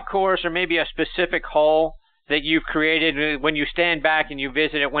golf course or maybe a specific hole that you've created when you stand back and you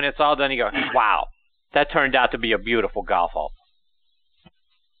visit it when it's all done, you go, wow, that turned out to be a beautiful golf hole?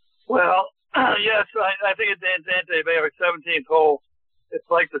 Well, yes, I think at Danzante Bay, our 17th hole, it's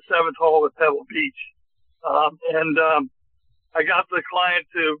like the 7th hole at Pebble Beach. I got the client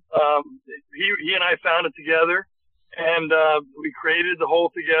to, he and I found it together, and we created the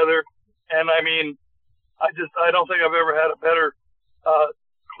hole together. And I mean, I don't think I've ever had a better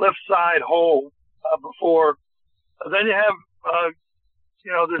cliffside hole before. Then you have,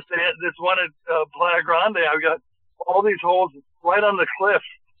 this one at Playa Grande. I've got all these holes right on the cliff,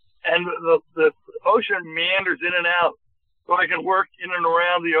 and the ocean meanders in and out, so I can work in and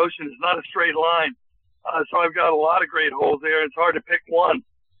around the ocean. It's not a straight line. So I've got a lot of great holes there. It's hard to pick one.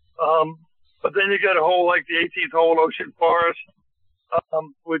 But then you got a hole like the 18th hole, Ocean Forest,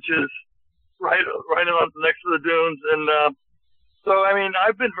 which is right on next to the dunes. And so, I mean,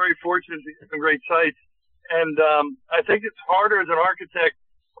 I've been very fortunate to get some great sites. And I think it's harder as an architect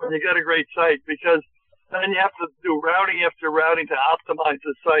when you get a great site, because then you have to do routing after routing to optimize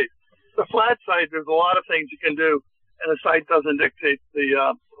the site. The flat site, there's a lot of things you can do, and the site doesn't dictate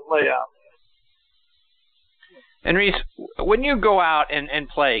the layout. And Rees, when you go out and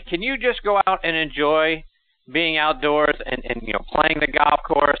play, can you just go out and enjoy being outdoors and playing the golf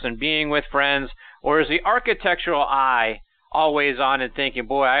course and being with friends, or is the architectural eye always on and thinking,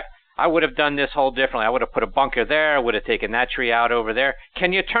 boy, I would have done this hole differently. I would have put a bunker there. I would have taken that tree out over there.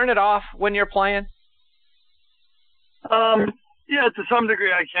 Can you turn it off when you're playing? Yeah, to some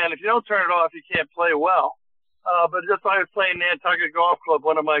degree I can. If you don't turn it off, you can't play well. But just I was playing Nantucket Golf Club,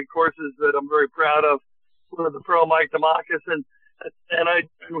 one of my courses that I'm very proud of, with the pro Mike Demakis, and he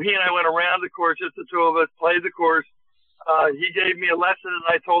and I went around the course, just the two of us, played the course. He gave me a lesson, and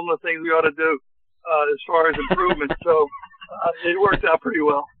I told him the things we ought to do as far as improvement. So it worked out pretty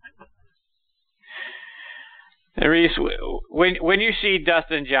well. Rees, when you see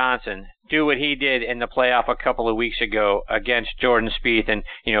Dustin Johnson do what he did in the playoff a couple of weeks ago against Jordan Spieth and,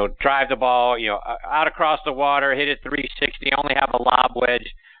 drive the ball, out across the water, hit it 360, only have a lob wedge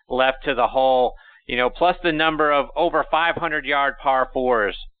left to the hole, plus the number of over 500-yard par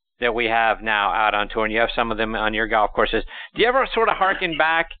fours that we have now out on tour, and you have some of them on your golf courses. Do you ever sort of harken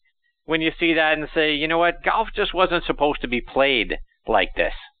back when you see that and say, you know what, golf just wasn't supposed to be played like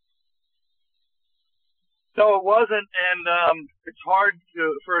this? No, it wasn't, and it's hard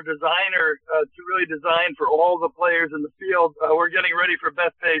for a designer to really design for all the players in the field. We're getting ready for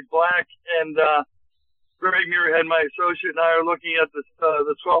Bethpage Black, and Greg Muirhead, my associate, and I are looking at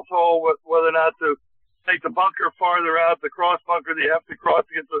the 12th hole, whether or not to take the bunker farther out, the cross bunker that you have to cross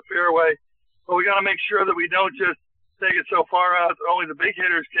to get to the fairway. But we got to make sure that we don't just take it so far out that only the big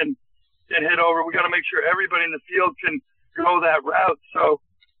hitters can hit over. We got to make sure everybody in the field can go that route. So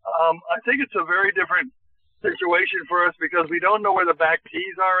I think it's a very different situation for us because we don't know where the back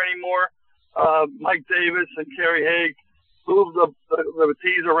tees are anymore. Mike Davis and Kerry Haig moved the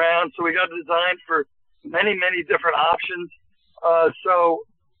tees around, so we got designed for many, many different options. So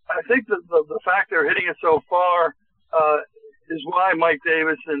I think that the fact they're hitting it so far is why Mike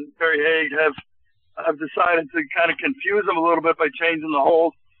Davis and Kerry Haig have decided to kind of confuse them a little bit by changing the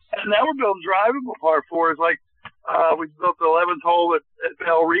holes. And now we're building drivable par fours. Like we built the 11th hole at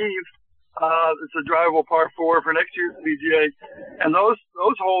Belle Reeve. It's a drivable par four for next year's PGA, and those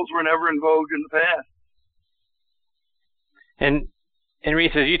holes were never in vogue in the past. And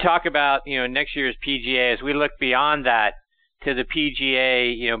Rees, as you talk about next year's PGA, as we look beyond that to the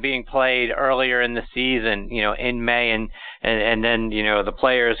PGA being played earlier in the season, in May, and then the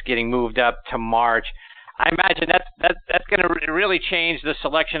players getting moved up to March, I imagine that's going to really change the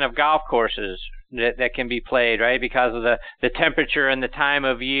selection of golf courses that can be played, right? Because of the temperature and the time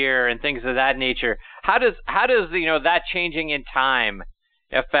of year and things of that nature. How does that changing in time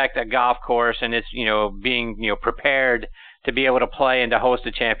affect a golf course and its being prepared to be able to play and to host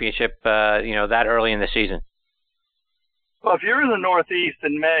a championship that early in the season? Well, if you're in the Northeast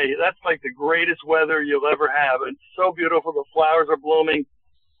in May, that's like the greatest weather you'll ever have. It's so beautiful. The flowers are blooming.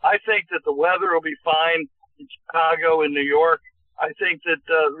 I think that the weather will be fine in Chicago and New York. I think that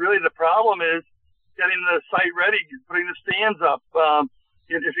really the problem is getting the site ready, putting the stands up.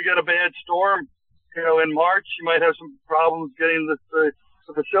 If you get a bad storm, in March, you might have some problems getting the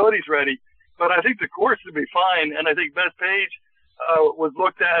facilities ready. But I think the course will be fine, and I think Bethpage was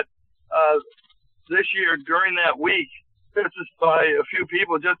looked at this year during that week, just by a few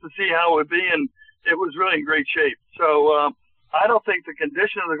people, just to see how it would be, and it was really in great shape. So I don't think the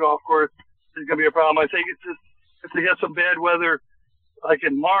condition of the golf course is going to be a problem. I think it's just if they get some bad weather, like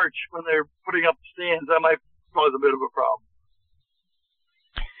in March when they're putting up stands, that might cause a bit of a problem.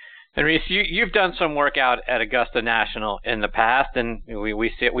 And Rees, you've done some work out at Augusta National in the past, and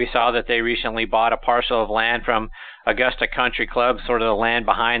we saw that they recently bought a parcel of land from Augusta Country Club, sort of the land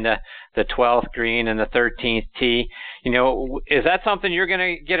behind the 12th green and the 13th tee. Is that something you're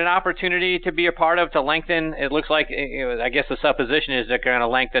going to get an opportunity to be a part of to lengthen? It looks like, I guess the supposition is they're going to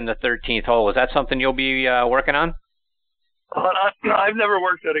lengthen the 13th hole. Is that something you'll be working on? I've never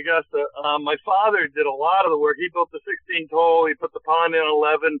worked at Augusta. My father did a lot of the work. He built the 16th hole. He put the pond in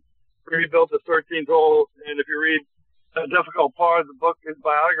 11. He built the 13th hole. And if you read A Difficult Par, the book, his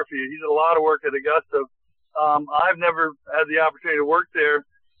biography, he did a lot of work at Augusta. I've never had the opportunity to work there,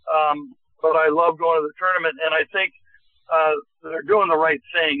 but I love going to the tournament. And I think they're doing the right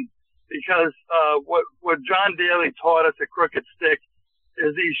thing because what John Daly taught us at Crooked Stick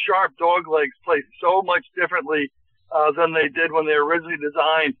is these sharp dog legs play so much differently than they did when they were originally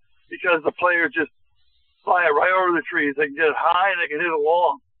designed because the players just fly it right over the trees. They can get it high and they can hit it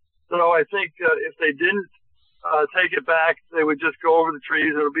long. So I think if they didn't take it back, they would just go over the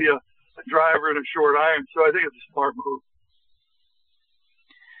trees. It would be a driver and a short iron. So I think it's a smart move.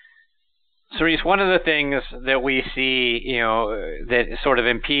 So, Rees, one of the things that we see, that sort of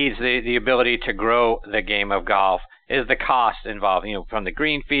impedes the ability to grow the game of golf is the cost involved, from the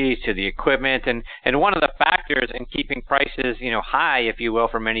green fees to the equipment. And one of the factors in keeping prices, high, if you will,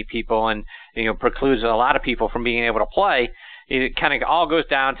 for many people and, precludes a lot of people from being able to play, it kind of all goes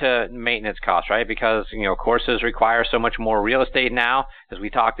down to maintenance costs, right? Because, courses require so much more real estate now, as we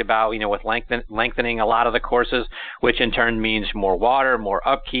talked about, with lengthening a lot of the courses, which in turn means more water, more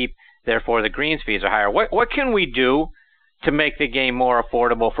upkeep. Therefore, the greens fees are higher. What can we do to make the game more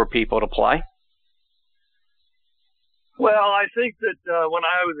affordable for people to play? Well, I think that when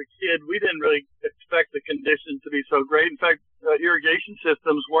I was a kid, we didn't really expect the conditions to be so great. In fact, irrigation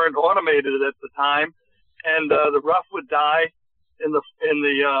systems weren't automated at the time, and the rough would die in the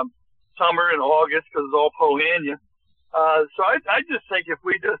summer and August because it's all Pohania. So I just think if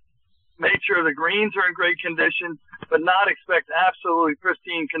we just make sure the greens are in great condition, but not expect absolutely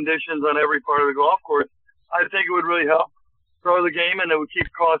pristine conditions on every part of the golf course, I think it would really help grow the game and it would keep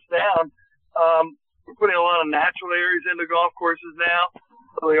costs down. We're putting a lot of natural areas into golf courses now,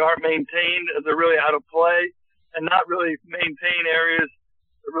 so they aren't maintained. They're really out of play, and not really maintain areas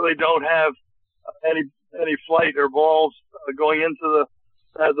that really don't have any flight or balls going into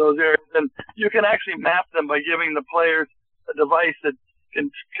those areas. And you can actually map them by giving the players a device that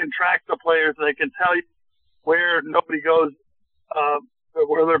can track the players, and they can tell you where nobody goes,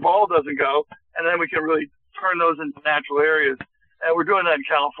 where their ball doesn't go, and then we can really turn those into natural areas. And we're doing that in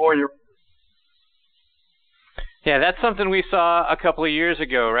California. Yeah, that's something we saw a couple of years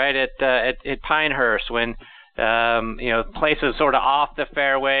ago, right, at Pinehurst, when places sort of off the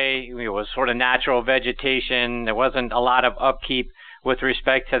fairway, it was sort of natural vegetation. There wasn't a lot of upkeep with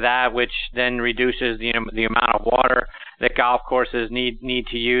respect to that, which then reduces the amount of water that golf courses need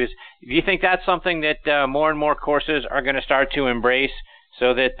to use. Do you think that's something that more and more courses are going to start to embrace,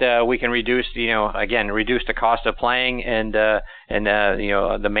 so that we can reduce the cost of playing and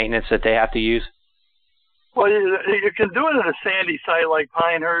the maintenance that they have to use? Well, you can do it in a sandy site like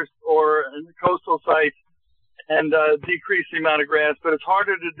Pinehurst or in the coastal sites and decrease the amount of grass, but it's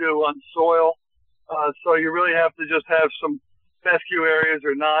harder to do on soil. So you really have to just have some fescue areas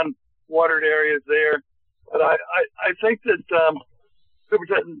or non-watered areas there. But I think that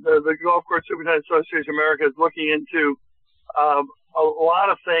the Golf Course Superintendent Association of America is looking into a lot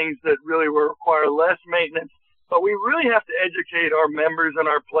of things that really will require less maintenance. But we really have to educate our members and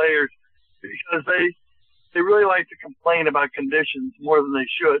our players, because they really like to complain about conditions more than they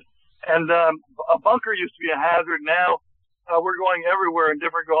should. And a bunker used to be a hazard. Now we're going everywhere in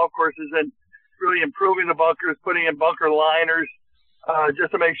different golf courses and really improving the bunkers, putting in bunker liners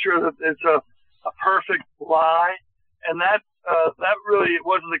just to make sure that it's a perfect lie. And that really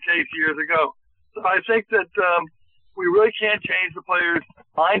wasn't the case years ago. So I think that we really can't change the players'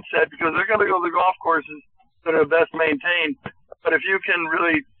 mindset, because they're going to go to the golf courses that are best maintained. But if you can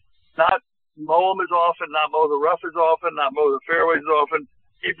really not mow them as often, not mow the rough as often, not mow the fairways as often,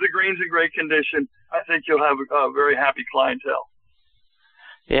 keep the greens in great condition, I think you'll have a very happy clientele.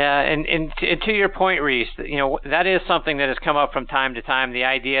 Yeah, and to your point, Rees, that is something that has come up from time to time. The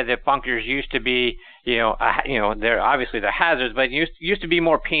idea that bunkers used to be, they're obviously they're hazards, but used to be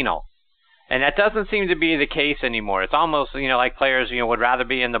more penal, and that doesn't seem to be the case anymore. It's almost like players would rather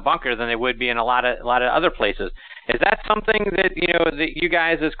be in the bunker than they would be in a lot of other places. Is that something that that you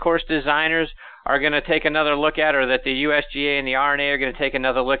guys as course designers are going to take another look at, or that the USGA and the R&A are going to take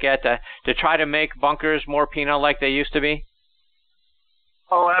another look at to try to make bunkers more penal like they used to be?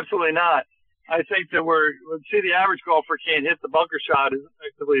 Oh, absolutely not. I think that the average golfer can't hit the bunker shot as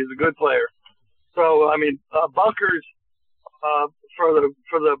effectively as a good player. So, I mean, bunkers for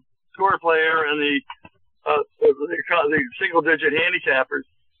the tour player and the single-digit handicappers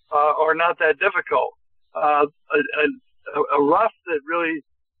are not that difficult. A rough that really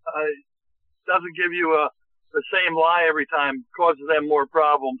doesn't give you the same lie every time causes them more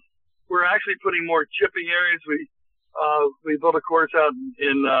problems. We're actually putting more chipping areas. We built a course out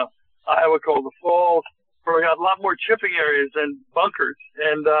in Iowa called the Falls, where we got a lot more chipping areas than bunkers,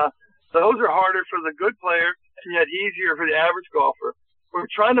 and those are harder for the good player and yet easier for the average golfer. We're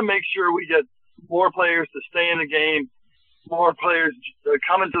trying to make sure we get more players to stay in the game, more players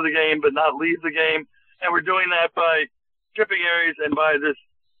come into the game but not leave the game, and we're doing that by chipping areas and by this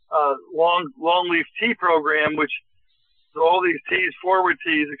long leaf tee program, which all these tees, forward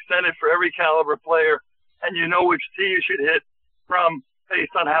tees, extended for every caliber player, and you know which tee you should hit from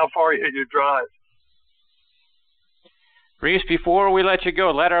based on how far you hit your drive. Rees, before we let you go,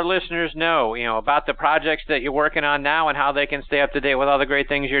 let our listeners know, about the projects that you're working on now and how they can stay up to date with all the great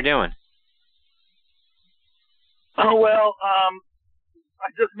things you're doing. Oh, well, I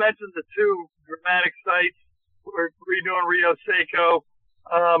just mentioned the two dramatic sites. We're redoing Rio Seco.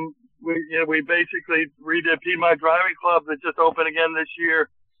 We basically redid Piedmont Driving Club that just opened again this year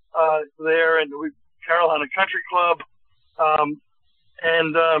there, and Carolina Country Club,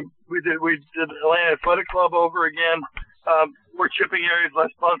 and we did Atlanta Athletic Club over again. More chipping areas,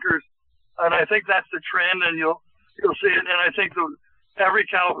 less bunkers, and I think that's the trend, and you'll see it. And I think every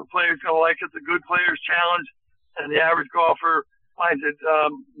caliber player is going to like it. The good players challenge, and the average golfer finds it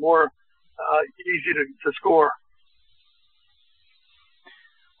more easy to score.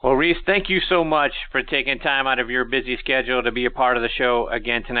 Well, Rees, thank you so much for taking time out of your busy schedule to be a part of the show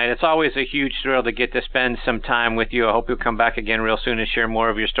again tonight. It's always a huge thrill to get to spend some time with you. I hope you'll come back again real soon and share more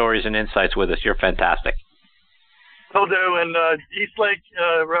of your stories and insights with us. You're fantastic. Will do. And East Lake,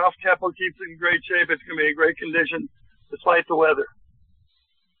 Ralph Keppel keeps it in great shape. It's going to be in great condition despite the weather.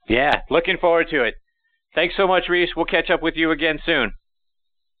 Yeah, looking forward to it. Thanks so much, Rees. We'll catch up with you again soon.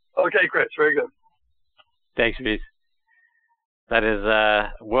 Okay, Chris. Very good. Thanks, Rees. That is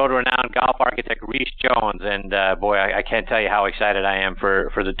world-renowned golf architect Rees Jones, and boy, I can't tell you how excited I am for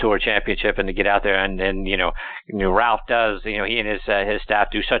the Tour Championship and to get out there. And Ralph does, he and his staff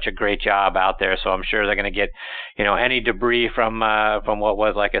do such a great job out there. So I'm sure they're going to get, any debris from what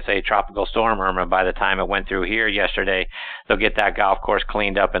was, like I say, Tropical Storm Irma. By the time it went through here yesterday, they'll get that golf course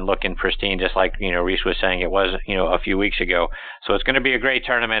cleaned up and looking pristine, just like Rees was saying it was, a few weeks ago. So it's going to be a great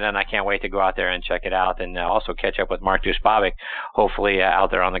tournament, and I can't wait to go out there and check it out, and also catch up with Mark Dusbabek, hopefully out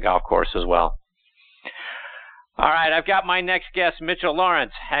there on the golf course as well. All right, I've got my next guest, Mitchell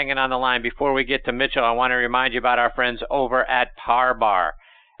Laurance, hanging on the line. Before we get to Mitchell, I want to remind you about our friends over at Par Bar.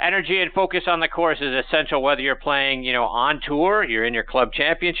 Energy and focus on the course is essential whether you're playing, on tour, you're in your club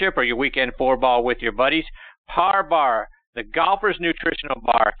championship, or your weekend four-ball with your buddies. Par Bar, the golfer's nutritional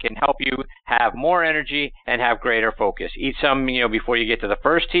bar, can help you have more energy and have greater focus. Eat some, before you get to the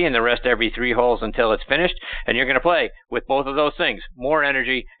first tee, and the rest every 3 holes until it's finished. And you're going to play with both of those things, more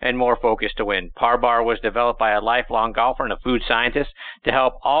energy and more focus to win. Par Bar was developed by a lifelong golfer and a food scientist to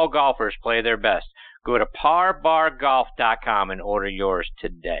help all golfers play their best. Go to parbargolf.com and order yours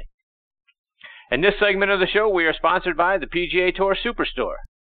today. In this segment of the show, we are sponsored by the PGA Tour Superstore.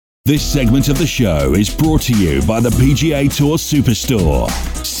 This segment of the show is brought to you by the PGA Tour Superstore.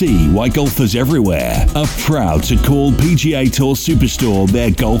 See why golfers everywhere are proud to call PGA Tour Superstore their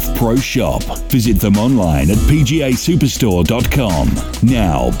golf pro shop. Visit them online at pgasuperstore.com.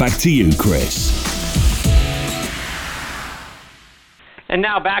 Now, back to you, Chris. And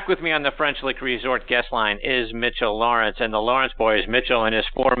now back with me on the French Lick Resort guest line is Mitchell Laurance. And the Laurance boys, Mitchell and his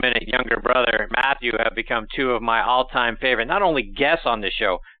 4-minute younger brother, Matthew, have become 2 of my all-time favorite, not only guests on the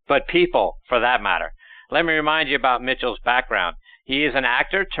show, but people, for that matter. Let me remind you about Mitchell's background. He is an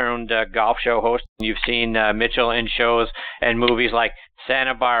actor turned golf show host. You've seen Mitchell in shows and movies like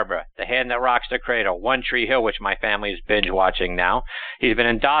Santa Barbara, The Hand That Rocks the Cradle, One Tree Hill, which my family is binge-watching now. He's been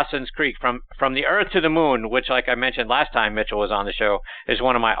in Dawson's Creek, From the Earth to the Moon, which, like I mentioned last time Mitchell was on the show, is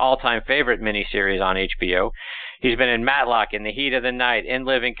one of my all-time favorite miniseries on HBO. He's been in Matlock, In the Heat of the Night, In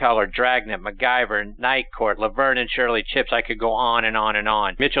Living Color, Dragnet, MacGyver, Night Court, Laverne and Shirley, Chips. I could go on and on and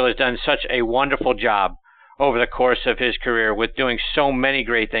on. Mitchell has done such a wonderful job over the course of his career with doing so many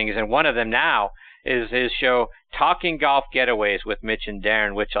great things, and one of them now is his show Talking Golf Getaways with Mitch and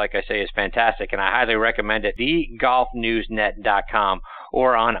Darren, which, like I say, is fantastic, and I highly recommend it. thegolfnewsnet.com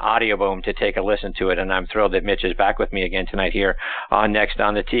or on Audioboom to take a listen to it, and I'm thrilled that Mitch is back with me again tonight here on Next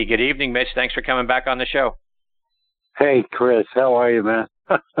on the Tee. Good evening, Mitch. Thanks for coming back on the show. Hey, Chris. How are you, man?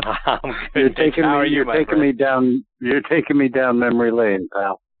 I'm good. You're taking me down memory lane,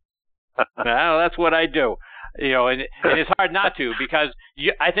 pal. Well, that's what I do. And it's hard not to, because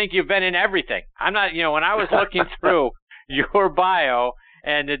I think you've been in everything. I'm not, when I was looking through your bio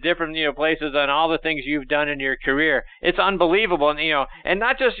and the different, places and all the things you've done in your career, it's unbelievable. And, and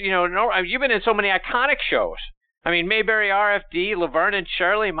not just, you've been in so many iconic shows. I mean, Mayberry RFD, Laverne and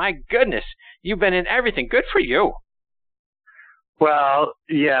Shirley, my goodness, you've been in everything. Good for you. Well,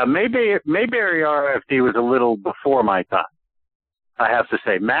 yeah, Mayberry RFD was a little before my time, I have to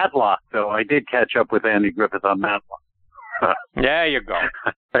say. Matlock, though, I did catch up with Andy Griffith on Matlock. There you go.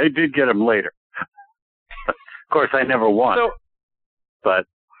 I did get him later. Of course, I never won.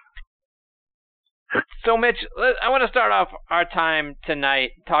 So, Mitch, I want to start off our time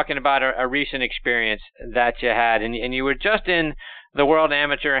tonight talking about a recent experience that you had, and you were just in the World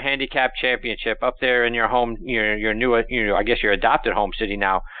Amateur Handicap Championship up there in your home, your new, I guess your adopted home city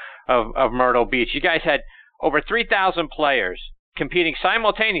now of Myrtle Beach. You guys had over 3,000 players competing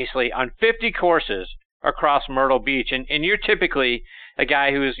simultaneously on 50 courses across Myrtle Beach, and you're typically a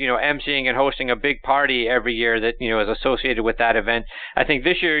guy who's emceeing and hosting a big party every year that is associated with that event. I think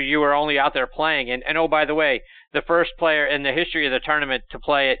this year you were only out there playing, and oh, by the way, the first player in the history of the tournament to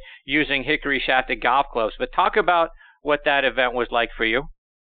play it using hickory shafted golf clubs. But talk about what that event was like for you.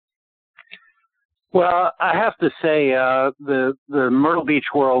 Well, I have to say the Myrtle Beach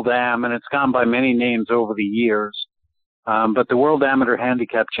World Am, and it's gone by many names over the years, but the World Amateur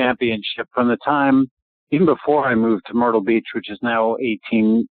Handicap Championship, from the time, even before I moved to Myrtle Beach, which is now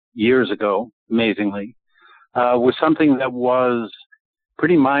 18 years ago, amazingly, was something that was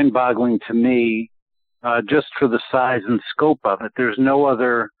pretty mind-boggling to me, just for the size and scope of it. There's no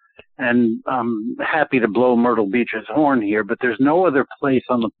other, and I'm happy to blow Myrtle Beach's horn here, but there's no other place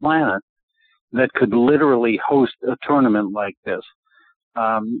on the planet that could literally host a tournament like this.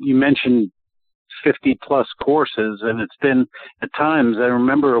 You mentioned 50 plus courses, and it's been at times, I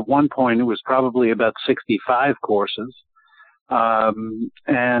remember at one point it was probably about 65 courses,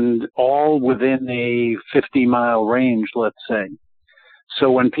 and all within a 50-mile range, let's say. So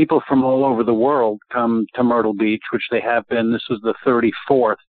when people from all over the world come to Myrtle Beach, which they have been, this was the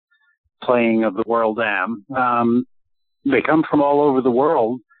 34th playing of the World Am, they come from all over the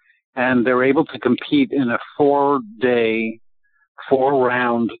world, and they're able to compete in a 4-day,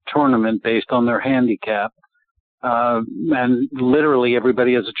 4-round tournament based on their handicap. And literally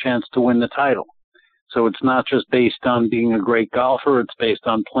everybody has a chance to win the title. So it's not just based on being a great golfer. It's based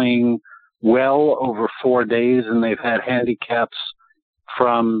on playing well over 4 days. And they've had handicaps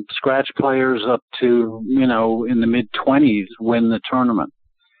from scratch players up to, in the mid-20s win the tournament.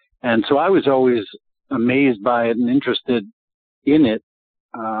 And so I was always amazed by it and interested in it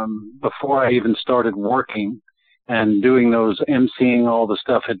before I even started working and doing those emceeing all the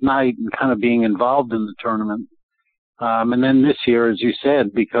stuff at night and kind of being involved in the tournament. And then this year, as you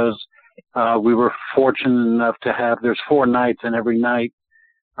said, because we were fortunate enough to have, there's 4 nights, and every night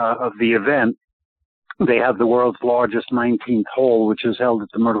of the event, they have the world's largest 19th hole, which is held at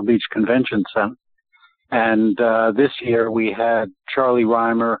the Myrtle Beach Convention Center. And this year we had Charlie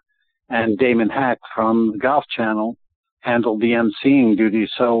Reimer and Damon Hack from the Golf Channel handle the emceeing duties.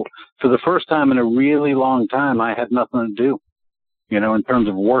 So for the first time in a really long time, I had nothing to do, in terms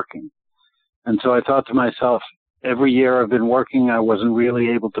of working. And so I thought to myself, every year I've been working, I wasn't really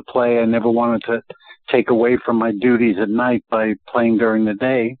able to play. I never wanted to take away from my duties at night by playing during the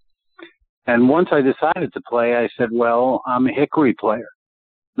day. And once I decided to play, I said, well, I'm a hickory player.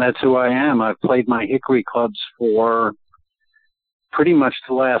 That's who I am. I've played my hickory clubs for pretty much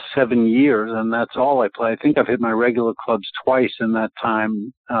the last 7 years, and that's all I play. I think I've hit my regular clubs twice in that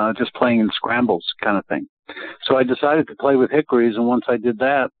time, just playing in scrambles kind of thing. So I decided to play with hickories, and once I did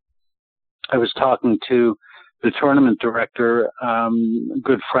that, I was talking to the tournament director, a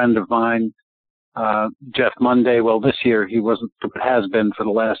good friend of mine, Jeff Monday. Well, this year he wasn't, but has been for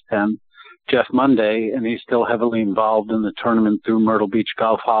the last 10. Jeff Monday, and he's still heavily involved in the tournament through Myrtle Beach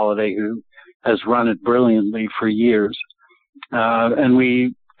Golf Holiday, who has run it brilliantly for years. And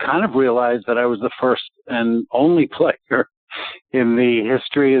we kind of realized that I was the first and only player in the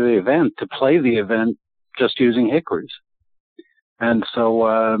history of the event to play the event just using hickories. And so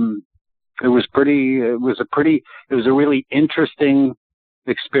it was a really interesting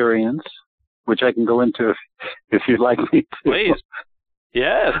experience, which I can go into if you'd like me to. Please.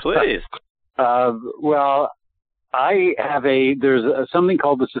 Yes, please. Well, I have there's something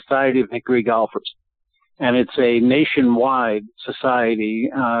called the Society of Hickory Golfers, and it's a nationwide society,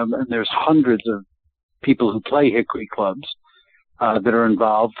 and there's hundreds of people who play hickory clubs that are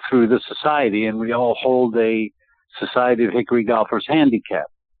involved through the society, and we all hold a Society of Hickory Golfers handicap.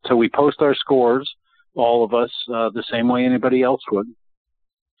 So we post our scores, all of us, the same way anybody else would.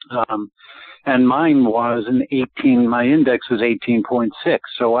 And mine was my index was 18.6,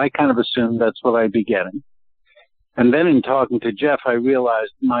 so I kind of assumed that's what I'd be getting. And then in talking to Jeff, I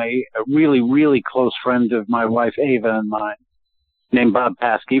realized a really, really close friend of my wife, Ava, and mine, named Bob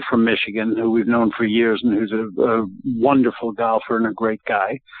Paskey from Michigan, who we've known for years and who's a wonderful golfer and a great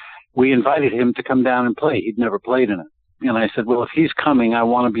guy. We invited him to come down and play. He'd never played in it. And I said, well, if he's coming, I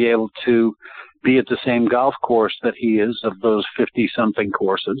want to be able to be at the same golf course that he is, of those 50-something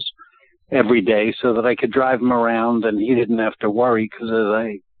courses, every day, so that I could drive him around and he didn't have to worry, because as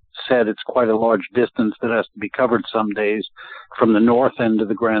I said, it's quite a large distance that has to be covered some days from the north end of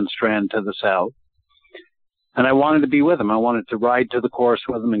the Grand Strand to the south. And I wanted to be with him. I wanted to ride to the course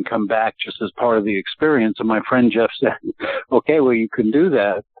with him and come back just as part of the experience. And my friend Jeff said, okay, well, you can do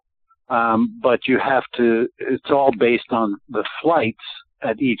that. But you have to, it's all based on the flights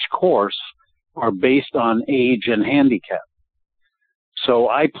at each course are based on age and handicap. So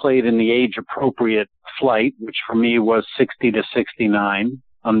I played in the age-appropriate flight, which for me was 60 to 69,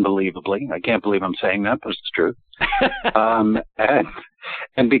 unbelievably. I can't believe I'm saying that, but it's true.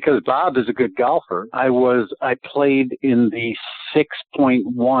 And because Bob is a good golfer, I played in the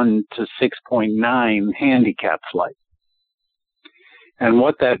 6.1 to 6.9 handicap flight. And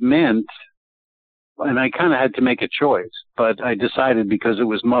what that meant, and I kind of had to make a choice, but I decided, because it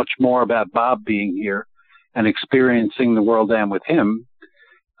was much more about Bob being here and experiencing the World Am with him,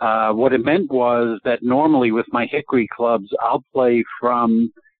 what it meant was that normally with my hickory clubs, I'll play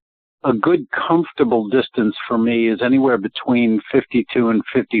from a good comfortable distance for me is anywhere between 52 and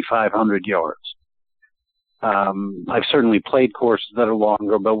 5,500 yards. I've certainly played courses that are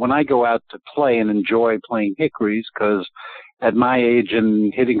longer, but when I go out to play and enjoy playing hickories, because at my age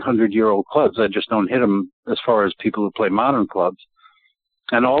and hitting 100-year-old clubs, I just don't hit them as far as people who play modern clubs.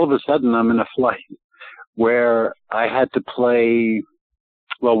 And all of a sudden, I'm in a flight where I had to play.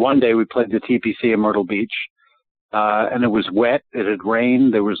 Well, one day we played the TPC in Myrtle Beach, and it was wet. It had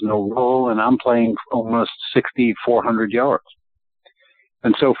rained. There was no roll, and I'm playing almost 6,400 yards.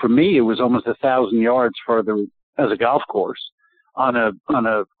 And so for me, it was almost 1,000 yards further as a golf course on a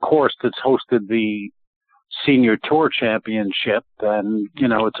course that's hosted the Senior Tour Championship. And, you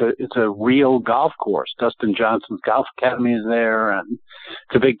know, it's a real golf course. Dustin Johnson's Golf Academy is there, and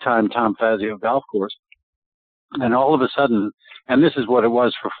it's a big time Tom Fazio golf course. And all of a sudden, and this is what it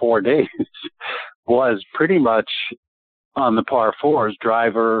was for 4 days, was pretty much on the par fours,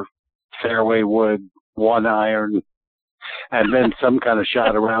 driver, fairway wood, 1 iron, and then some kind of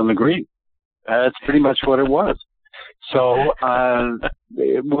shot around the green. That's pretty much what it was. So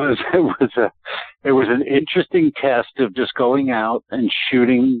it was an interesting test of just going out and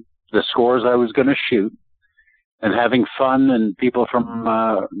shooting the scores I was going to shoot and having fun, and people from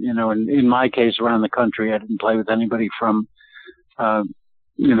in my case around the country. I didn't play with anybody from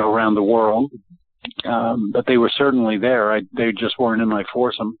around the world, but they were certainly there. They just weren't in my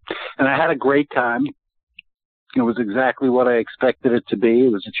foursome, and I had a great time. It was exactly what I expected it to be.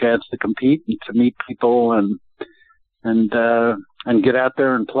 It was a chance to compete and to meet people and get out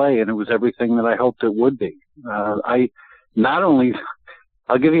there and play. And it was everything that I hoped it would be. I'll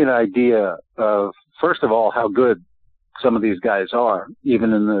give you an idea of, first of all, how good some of these guys are,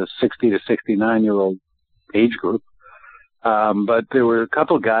 even in the 60 to 69-year-old age group. But there were a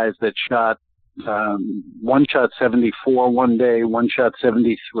couple of guys that shot, one shot 74 one day, one shot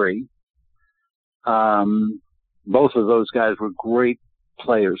 73. Both of those guys were great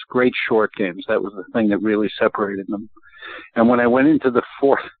players, great short games. That was the thing that really separated them. And when I went into the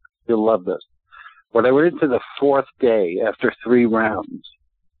fourth, you'll love this. When I went into the fourth day after 3 rounds,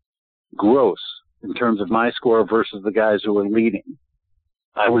 gross in terms of my score versus the guys who were leading,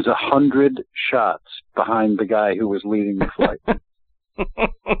 I was 100 shots behind the guy who was leading the flight.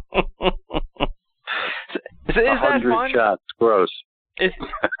 Is that fun? Shots, gross. Is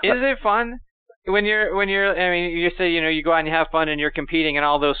it fun? When you're, I mean, you say, you go out and you have fun and you're competing and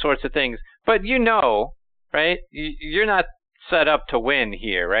all those sorts of things, but right? You're not set up to win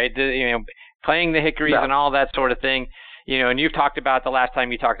here, right? Playing the hickories and all that sort of thing, and you've talked about the last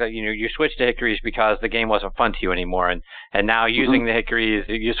time you talked about, you switched to hickories because the game wasn't fun to you anymore. And now using the hickories,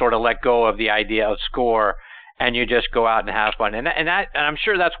 you sort of let go of the idea of score and you just go out and have fun. And I'm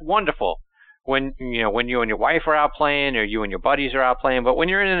sure that's wonderful when you and your wife are out playing or you and your buddies are out playing. But when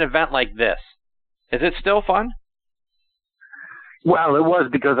you're in an event like this, is it still fun? Well, it was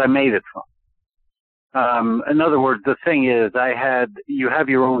because I made it fun. In other words, the thing is, you have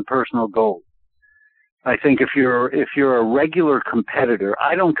your own personal goals. I think if you're a regular competitor,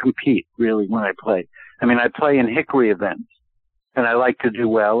 I don't compete really when I play. I mean, I play in hickory events, and I like to do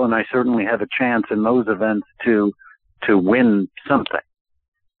well, and I certainly have a chance in those events to win something.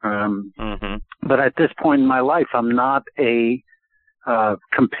 But at this point in my life, I'm not a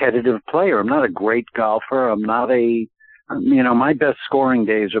competitive player. I'm not a great golfer. I'm not my best scoring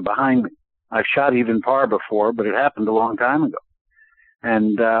days are behind me. I've shot even par before, but it happened a long time ago.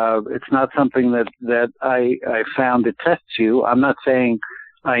 And it's not something that I found it tests you. I'm not saying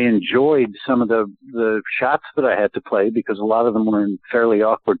I enjoyed some of the shots that I had to play because a lot of them were in fairly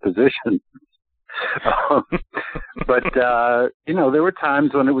awkward positions. But there were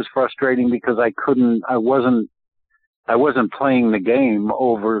times when it was frustrating because I wasn't playing the game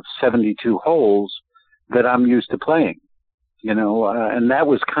over 72 holes that I'm used to playing, and that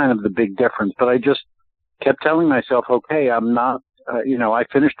was kind of the big difference. But I just kept telling myself, okay, I'm not, I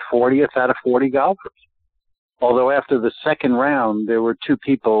finished 40th out of 40 golfers. Although after the second round, there were 2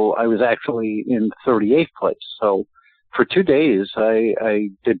 people, I was actually in 38th place. So for 2 days, I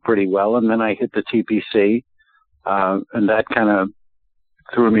did pretty well. And then I hit the TPC, and that kind of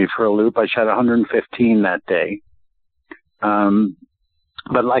threw me for a loop. I shot 115 that day.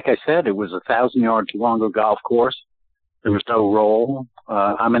 But like I said, it was 1,000 yards longer golf course. There was no roll.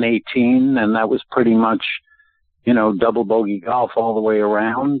 I'm an 18, and that was pretty much, double bogey golf all the way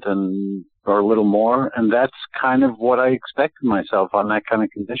around or a little more. And that's kind of what I expected myself on that kind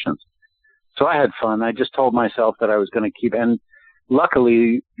of conditions. So I had fun. I just told myself that I was going to keep, and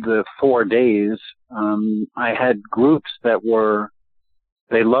luckily the 4 days, I had groups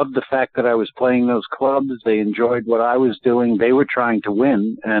they loved the fact that I was playing those clubs. They enjoyed what I was doing. They were trying to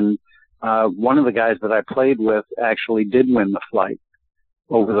win. And one of the guys that I played with actually did win the flight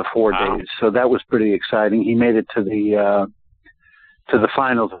over the 4 days. So that was pretty exciting. He made it to the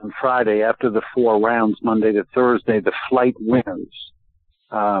finals on Friday after the 4 rounds, Monday to Thursday, the flight winners.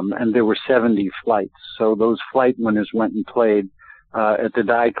 And there were 70 flights. So those flight winners went and played at the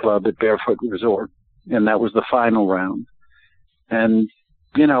Dye Club at Barefoot Resort, and that was the final round. And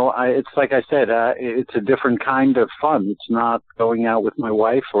it's like I said, it's a different kind of fun. It's not going out with my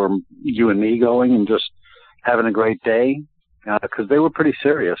wife or you and me going and just having a great day, because they were pretty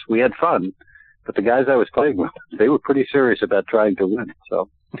serious. We had fun, but the guys I was playing with, they were pretty serious about trying to win. So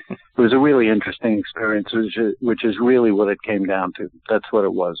it was a really interesting experience, which is really what it came down to. That's what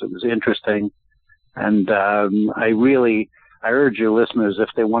it was. It was interesting. And I urge your listeners, if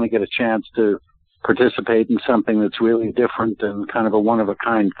they want to get a chance to participate in something that's really different and kind of a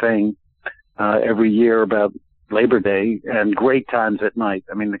one-of-a-kind thing every year about Labor Day, and great times at night.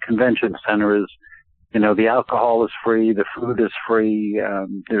 I mean, the convention center is, the alcohol is free, the food is free,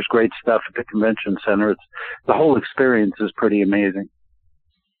 there's great stuff at the convention center. The whole experience is pretty amazing.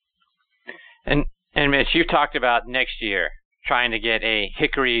 And Mitch, you talked about next year trying to get a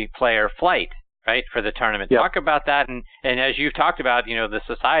Hickory player flight, right, for the tournament. Yep. Talk about that, and as you've talked about, the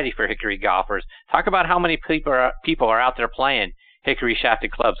Society for Hickory Golfers, talk about how many people are out there playing Hickory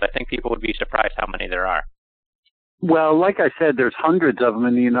shafted clubs. I think people would be surprised how many there are. Well, like I said, there's hundreds of them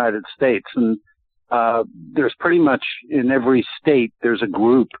in the United States, and there's pretty much in every state there's a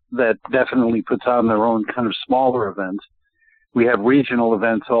group that definitely puts on their own kind of smaller events. We have regional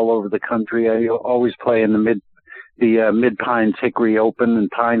events all over the country. I always play in the Mid-Pines Hickory Open in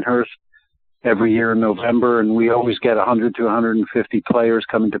Pinehurst every year in November, and we always get 100 to 150 players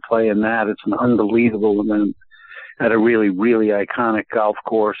coming to play in that. It's an unbelievable event at a really, really iconic golf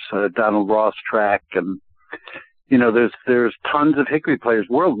course, Donald Ross track. And, there's tons of Hickory players.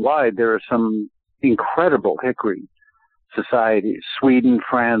 Worldwide, there are some incredible Hickory societies. Sweden,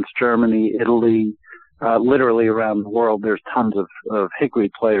 France, Germany, Italy, literally around the world, there's tons of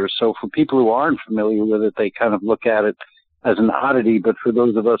Hickory players. So for people who aren't familiar with it, they kind of look at it as an oddity, but for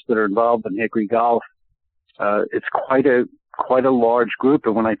those of us that are involved in Hickory golf, it's quite a large group.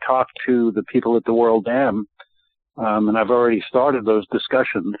 And when I talk to the people at the World Am, and I've already started those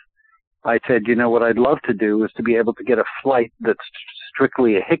discussions, I said, what I'd love to do is to be able to get a flight that's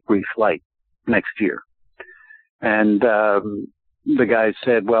strictly a Hickory flight next year. And the guy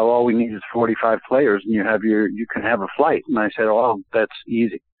said, well, all we need is 45 players, and you can have a flight. And I said, oh, that's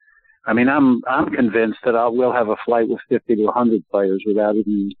easy. I mean, I'm convinced that we'll have a flight with 50 to 100 players without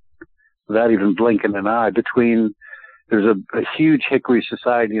even blinking an eye. There's a huge Hickory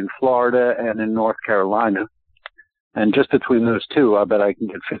society in Florida and in North Carolina, and just between those two, I bet I can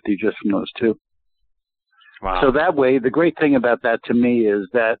get 50 just from those two. Wow. So that way, the great thing about that to me is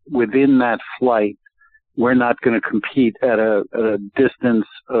that within that flight, we're not going to compete at a distance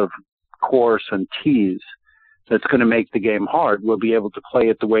of course and tees that's going to make the game hard. We'll be able to play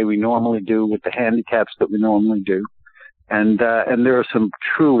it the way we normally do with the handicaps that we normally do. And there are some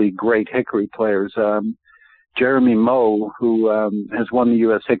truly great Hickory players. Jeremy Moe, who has won the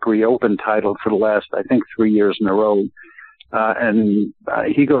U.S. Hickory Open title for the last, I think, 3 years in a row. And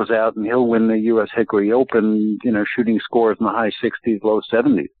he goes out and he'll win the U.S. Hickory Open, shooting scores in the high 60s, low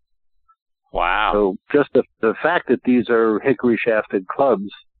 70s. Wow. So just the fact that these are Hickory shafted clubs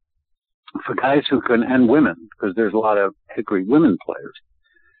for guys who can, and women, because there's a lot of Hickory women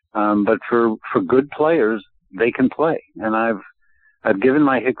players. But for good players, they can play. And I've given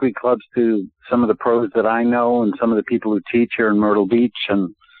my Hickory clubs to some of the pros that I know and some of the people who teach here in Myrtle Beach,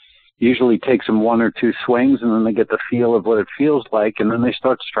 and usually takes them one or two swings, and then they get the feel of what it feels like, and then they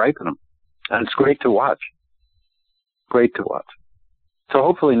start striping them. And it's great to watch. Great to watch. So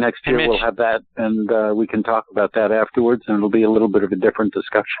hopefully next year we'll have that, and we can talk about that afterwards, and it'll be a little bit of a different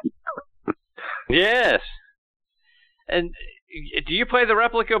discussion. Yes. And do you play the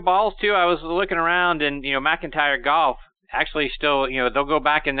replica balls too? I was looking around, and McIntyre Golf actually still, they'll go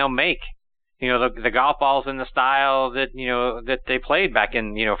back and they'll make, the golf balls in the style that, that they played back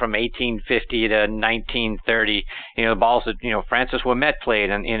in, from 1850 to 1930, the balls that, Francis Ouimet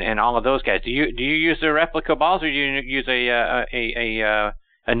played and all of those guys. Do you use the replica balls, or do you use a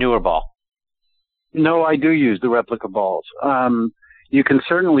newer ball? No, I do use the replica balls. You can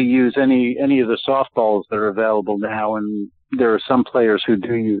certainly use any of the softballs that are available now, and there are some players who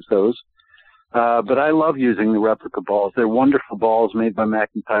do use those. But I love using the replica balls. They're wonderful balls made by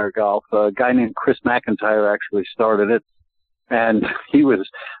McIntyre Golf. A guy named Chris McIntyre actually started it, and he was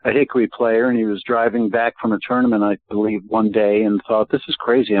a Hickory player, and he was driving back from a tournament, I believe, one day and thought, this is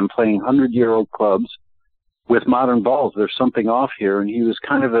crazy. I'm playing 100-year-old clubs with modern balls. There's something off here. And he was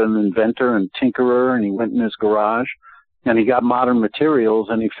kind of an inventor and tinkerer, and he went in his garage, and he got modern materials,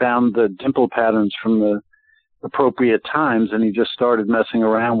 and he found the dimple patterns from the appropriate times, and he just started messing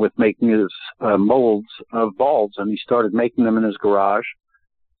around with making his molds of balls, and he started making them in his garage.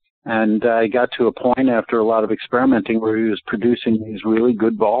 And I got to a point after a lot of experimenting where he was producing these really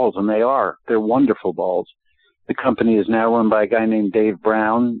good balls, and they're wonderful balls. The company is now run by a guy named Dave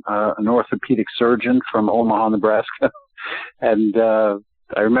Brown, an orthopedic surgeon from Omaha, Nebraska. And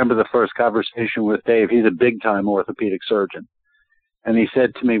I remember the first conversation with Dave. He's a big-time orthopedic surgeon. And he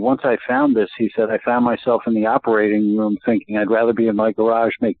said to me, once I found this, he said, I found myself in the operating room thinking I'd rather be in my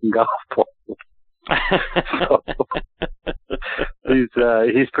garage making golf balls. So,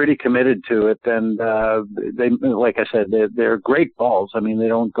 he's pretty committed to it. And they, like I said, they're great balls. I mean, they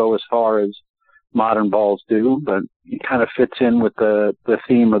don't go as far as modern balls do, but it kind of fits in with the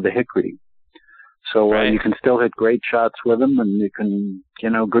theme of the hickory. So right. You can still hit great shots with them, and you can,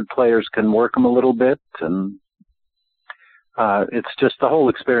 good players can work them a little bit. And it's just the whole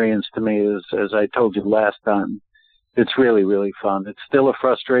experience to me is, as I told you last time, it's really, really fun. It's still a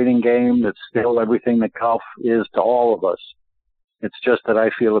frustrating game. It's still everything that golf is to all of us. It's just that I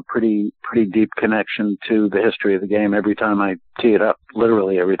feel a pretty deep connection to the history of the game every time I tee it up,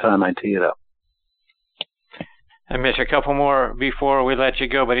 literally every time I tee it up. And Mitch, a couple more before we let you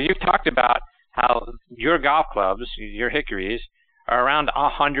go, but you've talked about how your golf clubs, your hickories, are around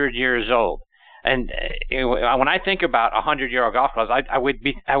 100 years old. And when I think about 100-year-old golf clubs, I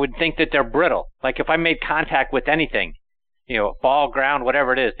would think that they're brittle. Like if I made contact with anything, ball, ground,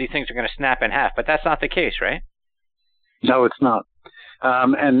 whatever it is, these things are going to snap in half. But that's not the case, right? No, it's not.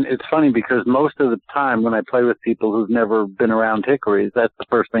 And it's funny because most of the time when I play with people who've never been around hickories, that's the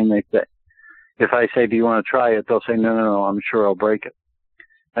first thing they say. If I say, do you want to try it? They'll say, no, I'm sure I'll break it.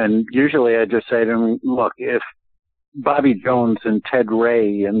 And usually I just say to them, look, if Bobby Jones and Ted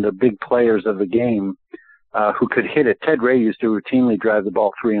Ray and the big players of the game who could hit it, Ted Ray used to routinely drive the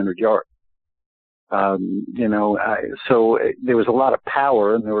ball 300 yards. So there was a lot of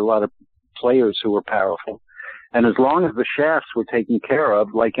power, and there were a lot of players who were powerful. And as long as the shafts were taken care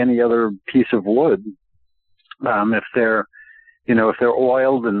of, like any other piece of wood, if they're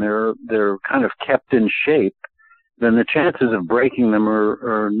oiled and they're kind of kept in shape, then the chances of breaking them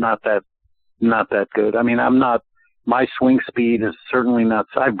are not that good. I mean, my swing speed is certainly not,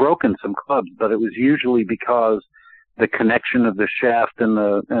 I've broken some clubs, but it was usually because the connection of the shaft and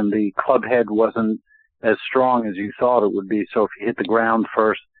the club head wasn't as strong as you thought it would be. So if you hit the ground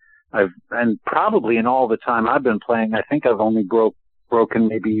first, and probably in all the time I've been playing, I think I've only broken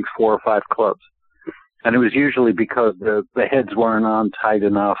maybe 4 or 5 clubs. And it was usually because the heads weren't on tight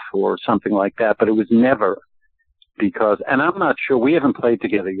enough or something like that, but it was never because, and I'm not sure, we haven't played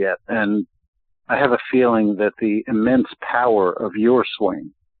together yet, and I have a feeling that the immense power of your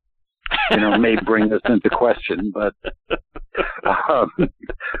swing, may bring this into question, but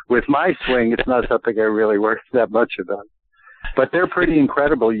with my swing, it's not something I really worry that much about. But they're pretty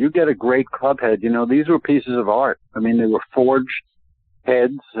incredible. You get a great club head. These were pieces of art. I mean, they were forged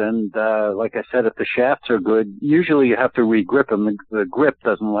heads, and like I said, if the shafts are good, usually you have to re-grip them. The grip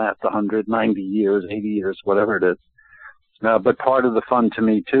doesn't last 190 years, 80 years, whatever it is. But part of the fun to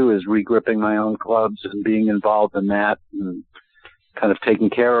me, too, is re-gripping my own clubs and being involved in that and kind of taking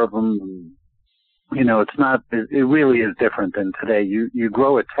care of them. It really is different than today. You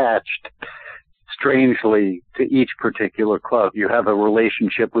grow attached strangely to each particular club. You have a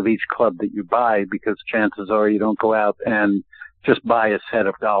relationship with each club that you buy because chances are you don't go out and just buy a set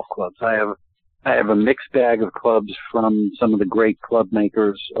of golf clubs. I have a mixed bag of clubs from some of the great club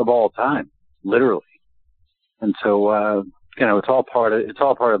makers of all time, literally. And so, it's all part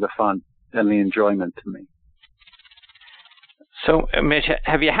of the fun and the enjoyment to me. So, Mitch,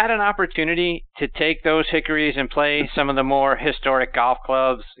 have you had an opportunity to take those hickories and play some of the more historic golf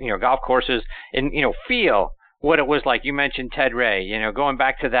clubs, golf courses, and, feel what it was like? You mentioned Ted Ray, going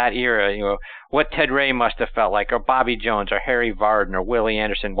back to that era, what Ted Ray must have felt like, or Bobby Jones, or Harry Varden, or Willie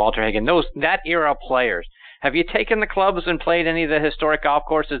Anderson, Walter Hagen, that era of players. Have you taken the clubs and played any of the historic golf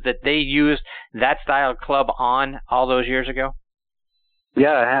courses that they used that style of club on all those years ago?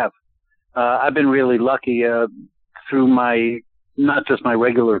 Yeah, I have. I've been really lucky through not just my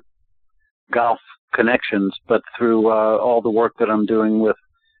regular golf connections, but through all the work that I'm doing with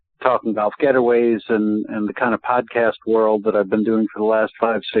Talking Golf Getaways and the kind of podcast world that I've been doing for the last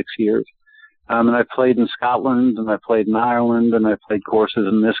 5-6 years. And I've played in Scotland, and I've played in Ireland, and I've played courses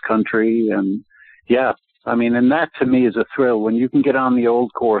in this country. And yeah, I mean, and that to me is a thrill when you can get on the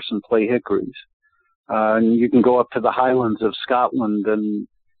old course and play hickories. And you can go up to the Highlands of Scotland and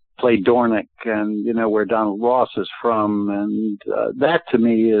play Dornoch and, where Donald Ross is from. And that to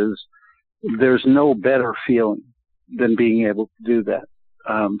me there's no better feeling than being able to do that.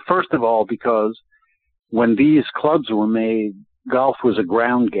 First of all, because when these clubs were made, golf was a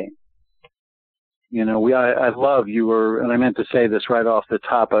ground game. I love you were, and I meant to say this right off the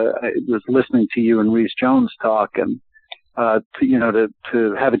top. I was listening to you and Rees Jones talk, and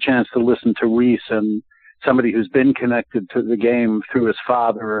to have a chance to listen to Rees and somebody who's been connected to the game through his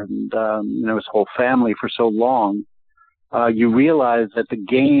father and his whole family for so long, you realize that the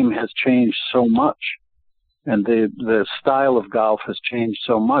game has changed so much, and the style of golf has changed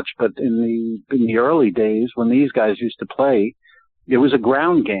so much. But in the early days when these guys used to play, it was a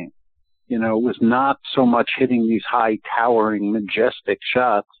ground game. It was not so much hitting these high, towering, majestic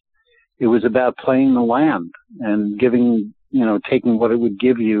shots. It was about playing the land and taking what it would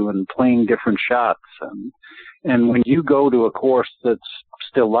give you and playing different shots. And when you go to a course that's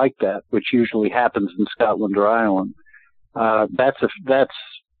still like that, which usually happens in Scotland or Ireland, that's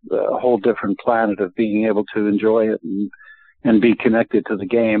a whole different planet of being able to enjoy it and be connected to the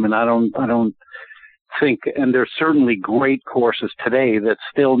game. And I don't think, and there's certainly great courses today that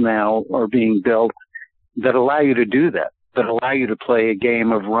still now are being built that allow you to do that allow you to play a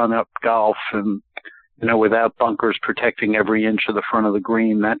game of run-up golf and, without bunkers protecting every inch of the front of the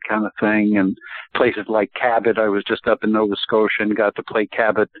green, that kind of thing. And places like Cabot, I was just up in Nova Scotia and got to play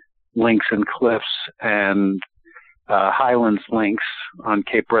Cabot Links and Cliffs and Highlands Links on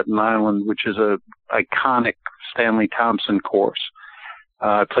Cape Breton Island, which is a iconic Stanley Thompson course.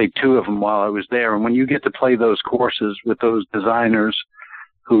 I played 2 of them while I was there. And when you get to play those courses with those designers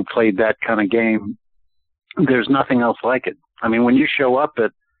who played that kind of game, there's nothing else like it. I mean, when you show up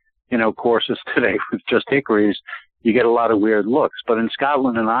at, courses today with just hickories, you get a lot of weird looks. But in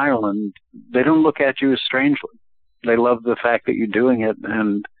Scotland and Ireland, they don't look at you as strangely. They love the fact that you're doing it.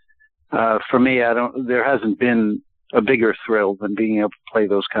 And for me, there hasn't been a bigger thrill than being able to play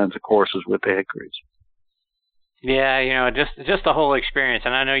those kinds of courses with the hickories. Yeah, just the whole experience.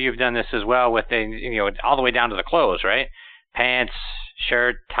 And I know you've done this as well with all the way down to the clothes, right? Pants,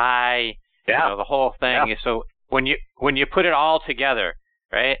 shirt, tie, the whole thing. Yeah. So when you put it all together,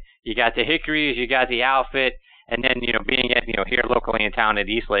 right? You got the hickories, you got the outfit, and then, being at, here locally in town at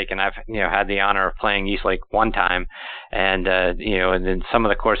Eastlake, and I've, had the honor of playing Eastlake one time, and, and then some of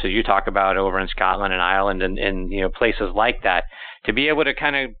the courses you talk about over in Scotland and Ireland and places like that, to be able to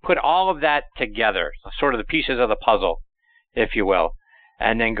kind of put all of that together, sort of the pieces of the puzzle, if you will,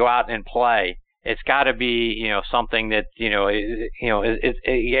 and then go out and play. It's got to be, something that,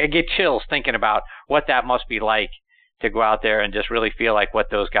 I get chills thinking about what that must be like to go out there and just really feel like what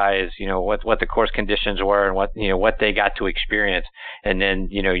those guys, what the course conditions were and what they got to experience. And then,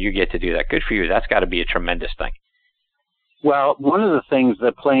 you get to do that. Good for you. That's got to be a tremendous thing. Well, one of the things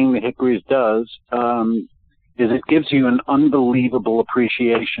that playing the hickories does is it gives you an unbelievable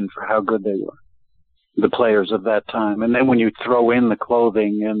appreciation for how good they were, the players of that time. And then when you throw in the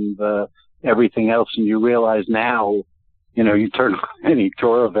clothing and everything else, and you realize now, you turn any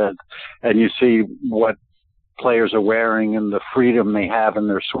tour event and you see what players are wearing and the freedom they have in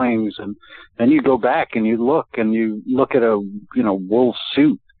their swings, and then you go back and you look at a wool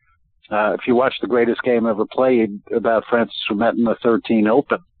suit. If you watch The Greatest Game Ever Played about Francis Ouimet in the 13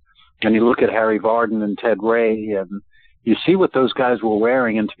 Open, and you look at Harry Vardon and Ted Ray, and you see what those guys were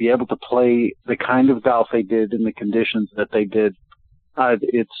wearing, and to be able to play the kind of golf they did in the conditions that they did,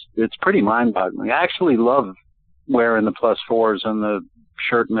 it's pretty mind-boggling. I actually love wearing the +4s and the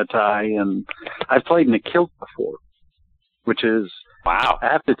shirt and a tie, and I've played in a kilt before, which is, wow. I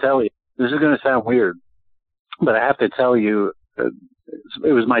have to tell you, this is going to sound weird, but I have to tell you,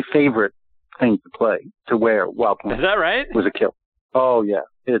 it was my favorite thing to wear while playing. Is that right? Was a kilt. Oh yeah,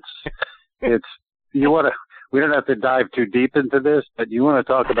 it's we don't have to dive too deep into this, but you want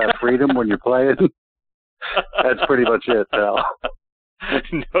to talk about freedom when you're playing? That's pretty much it, Al.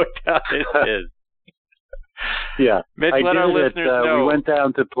 No doubt it is. Yeah, Mitch, let our listeners know. We went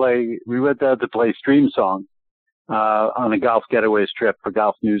down to play Stream Song on a Golf Getaways trip for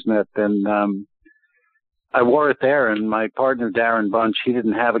Golf Newsnet, and I wore it there. And my partner Darren Bunch, he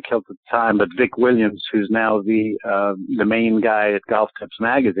didn't have a kilt at the time, but Vic Williams, who's now the main guy at Golf Tips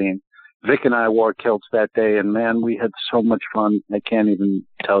magazine, Vic and I wore kilts that day, and man, we had so much fun. I can't even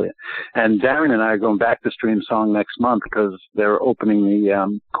tell you. And Darren and I are going back to Stream Song next month because they're opening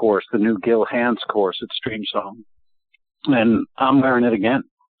the course, the new Gil Hanse course at Stream Song. And I'm wearing it again.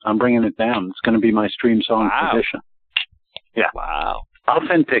 I'm bringing it down. It's going to be my Stream Song tradition. Yeah. Wow. I'll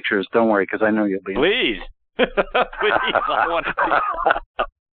send pictures. Don't worry, because I know you'll be. Please. Please. I want to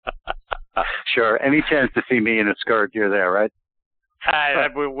see. Sure. Any chance to see me in a skirt, you're there, right?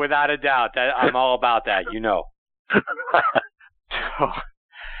 Without a doubt, I'm all about that.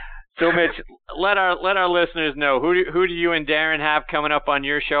 So Mitch, let our listeners know who do you and Darren have coming up on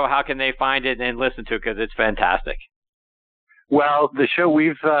your show? How can they find it and listen to it? Because it's fantastic. Well, the show,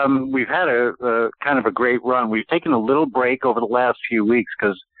 we've had a kind of a great run. We've taken a little break over the last few weeks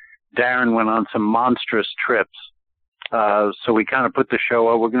because Darren went on some monstrous trips. So we kind of put the show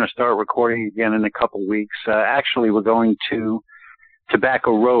up. We're going to start recording again in a couple weeks. Actually, we're going to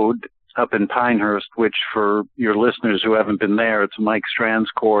Tobacco Road up in Pinehurst, which for your listeners who haven't been there, it's Mike Strand's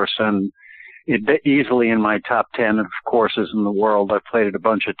course, and it easily in my top 10 of courses in the world. I've played it a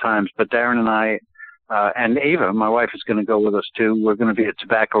bunch of times, but Darren and I, and Ava, my wife, is going to go with us too. We're going to be at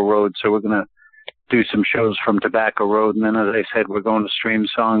Tobacco Road, so we're going to do some shows from Tobacco Road. And then, as I said, we're going to Stream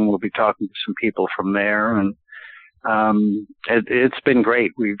Song. We'll be talking to some people from there. And it's been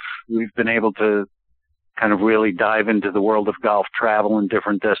great. We've been able to kind of really dive into the world of golf travel and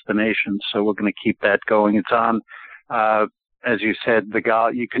different destinations. So we're going to keep that going. It's on, as you said,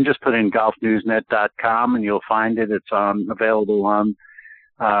 you can just put in golfnewsnet.com and you'll find it. It's available on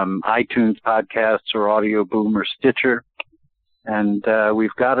iTunes podcasts or Audio Boom or Stitcher. And we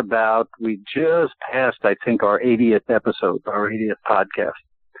just passed, I think, our 80th episode, our 80th podcast.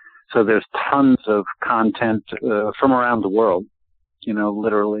 So there's tons of content from around the world,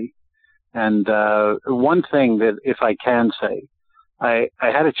 literally. And one thing that, if I can say, I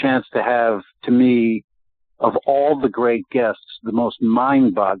had a chance to have, to me, of all the great guests, the most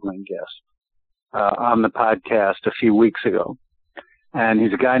mind-boggling guest on the podcast a few weeks ago. And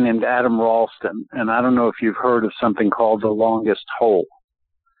he's a guy named Adam Ralston. And I don't know if you've heard of something called The Longest Hole.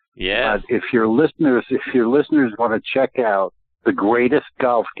 Yeah. If your listeners want to check out the greatest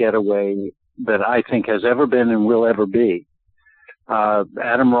golf getaway that I think has ever been and will ever be,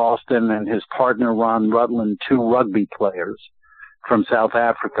 Adam Ralston and his partner Ron Rutland, two rugby players from South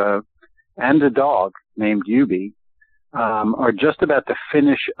Africa, and a dog named Yubi, are just about to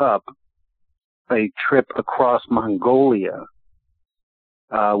finish up a trip across Mongolia,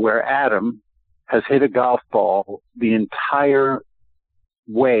 where Adam has hit a golf ball the entire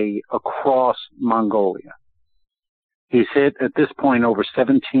way across Mongolia. He's hit, at this point, over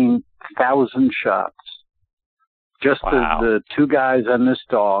 17,000 shots. Just wow. the two guys and this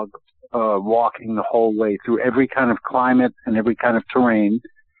dog walking the whole way through every kind of climate and every kind of terrain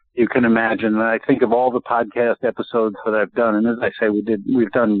you can imagine. And I think of all the podcast episodes that I've done, and as I say,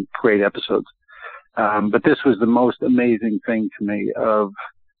 we've done great episodes. But this was the most amazing thing to me, of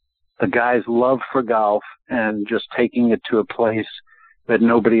the guy's love for golf and just taking it to a place that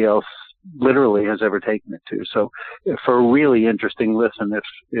nobody else literally has ever taken it to. So for a really interesting listen,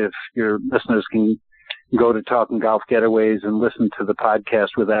 if your listeners can go to Talking Golf Getaways and listen to the podcast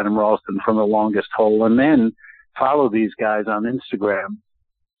with Adam Ralston from The Longest Hole, and then follow these guys on Instagram.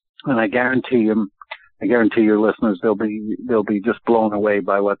 And I guarantee your listeners, they'll be just blown away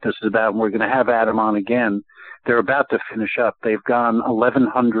by what this is about. And we're going to have Adam on again. They're about to finish up. They've gone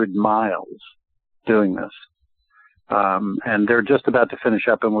 1,100 miles doing this. And they're just about to finish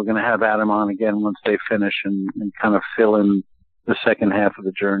up, and we're going to have Adam on again once they finish and kind of fill in the second half of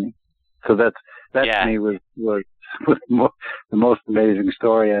the journey. So that to me was the most amazing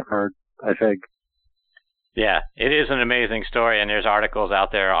story I've heard, I think. Yeah, it is an amazing story, and there's articles out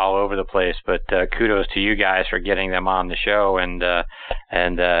there all over the place. But kudos to you guys for getting them on the show, and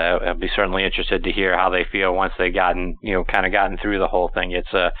I'll be certainly interested to hear how they feel once they've gotten through the whole thing.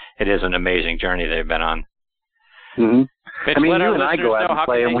 It is an amazing journey they've been on. Mm-hmm. Mitch, I mean, you and I go out and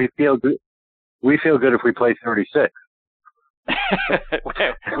play, and we feel good. We feel good if we play 36.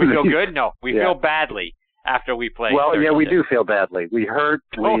 We feel good? No, we feel badly after we play. Well, 36. yeah, we do feel badly. We hurt,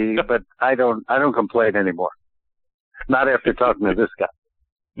 but I don't complain anymore. Not after talking to this guy.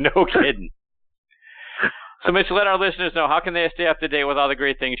 No kidding. So, Mitch, let our listeners know, how can they stay up to date with all the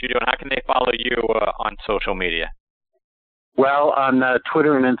great things you're doing? How can they follow you on social media? Well, on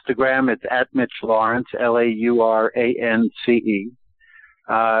Twitter and Instagram, it's at Mitch Laurance, Laurance.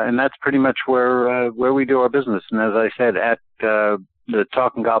 And that's pretty much where we do our business. And as I said, at the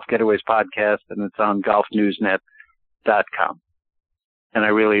Talking Golf Getaways podcast, and it's on golfnewsnet.com. And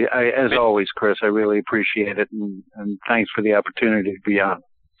as always, Chris, I really appreciate it, and thanks for the opportunity to be on.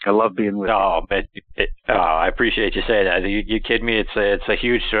 I love being with you. I appreciate you saying that. You kid me? It's a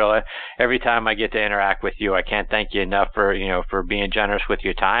huge thrill. Every time I get to interact with you, I can't thank you enough for being generous with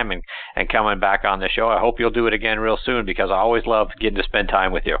your time and coming back on the show. I hope you'll do it again real soon, because I always love getting to spend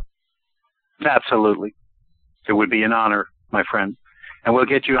time with you. Absolutely. It would be an honor, my friend. And we'll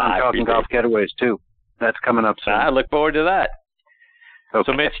get you on Talking Golf Getaways too. That's coming up soon. I look forward to that. Okay.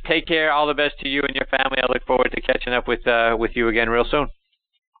 So, Mitch, take care. All the best to you and your family. I look forward to catching up with you again real soon.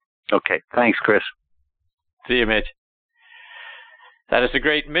 Okay. Thanks, Chris. See you, Mitch. That is the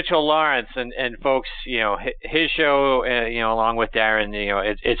great Mitchell Laurance, and folks, his show, along with Darren,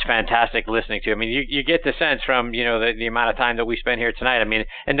 it's fantastic listening to. I mean, you get the sense from, the amount of time that we spent here tonight. I mean,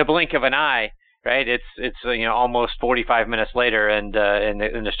 in the blink of an eye, right? It's almost 45 minutes later, and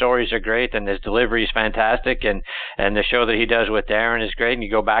the stories are great, and his delivery is fantastic, and the show that he does with Darren is great. And you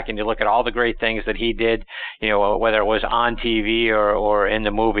go back and you look at all the great things that he did, whether it was on TV or in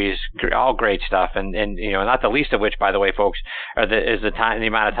the movies, all great stuff. And not the least of which, by the way, folks, is the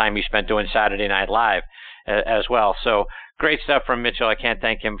amount of time he spent doing Saturday Night Live as well. So great stuff from Mitchell. I can't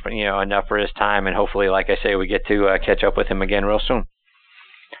thank him for, enough for his time, and hopefully, like I say, we get to catch up with him again real soon.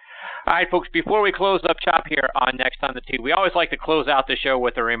 All right, folks, before we close up shop here on Next on the Tee, we always like to close out the show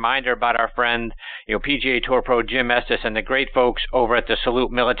with a reminder about our friend, PGA Tour Pro Jim Estes and the great folks over at the Salute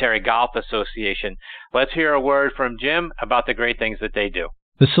Military Golf Association. Let's hear a word from Jim about the great things that they do.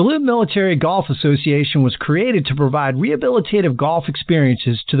 The Salute Military Golf Association was created to provide rehabilitative golf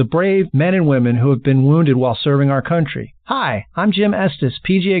experiences to the brave men and women who have been wounded while serving our country. Hi, I'm Jim Estes,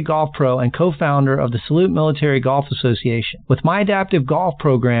 PGA Golf Pro and co-founder of the Salute Military Golf Association. With my adaptive golf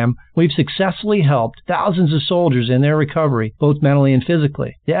program, we've successfully helped thousands of soldiers in their recovery, both mentally and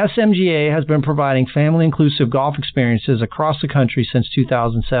physically. The SMGA has been providing family-inclusive golf experiences across the country since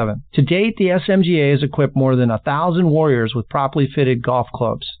 2007. To date, the SMGA has equipped more than 1,000 warriors with properly fitted golf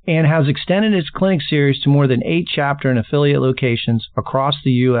clubs and has extended its clinic series to more than 8 chapter and affiliate locations across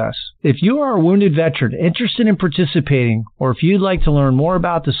the U.S. If you are a wounded veteran interested in participating, or if you'd like to learn more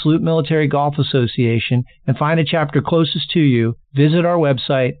about the Salute Military Golf Association and find a chapter closest to you, visit our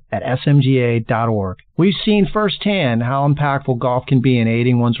website at smga.org. We've seen firsthand how impactful golf can be in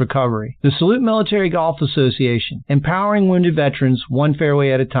aiding one's recovery. The Salute Military Golf Association, empowering wounded veterans one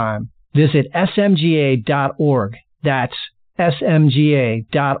fairway at a time. Visit smga.org. That's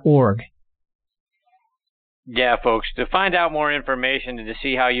smga.org. Yeah, folks, to find out more information and to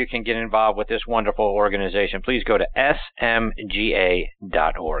see how you can get involved with this wonderful organization, please go to smga.org.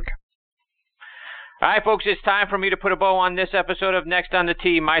 All right, folks, it's time for me to put a bow on this episode of Next on the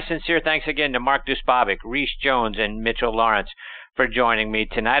Tee. My sincere thanks again to Mark Dusbabek, Rees Jones, and Mitchell Laurance for joining me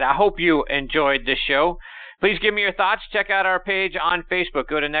tonight. I hope you enjoyed the show. Please give me your thoughts. Check out our page on Facebook.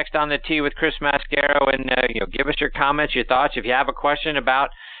 Go to Next on the Tee with Chris Mascaro and give us your comments, your thoughts. If you have a question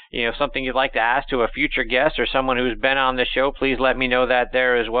about something you'd like to ask to a future guest or someone who's been on the show, please let me know that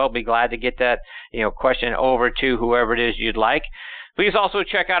there as well. Be glad to get that question over to whoever it is you'd like. Please also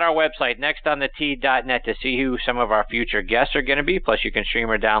check out our website, nextonthetee.net, to see who some of our future guests are going to be. Plus, you can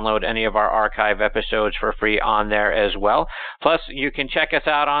stream or download any of our archive episodes for free on there as well. Plus, you can check us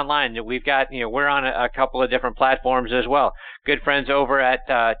out online. We've got, we're on a couple of different platforms as well. Good friends over at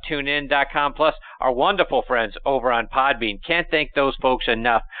tunein.com, plus our wonderful friends over on Podbean. Can't thank those folks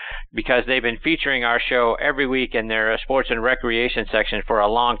enough because they've been featuring our show every week in their sports and recreation section for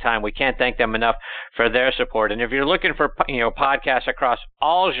a long time. We can't thank them enough for their support. And if you're looking for, podcasts across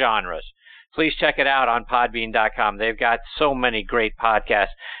all genres, please check it out on podbean.com. They've got so many great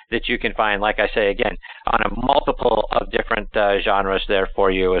podcasts that you can find, like I say, again, on a multiple of different genres there for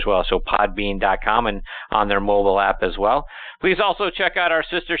you as well. So podbean.com and on their mobile app as well. Please also check out our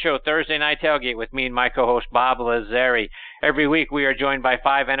sister show, Thursday Night Tailgate, with me and my co-host Bob Lazzari. Every week we are joined by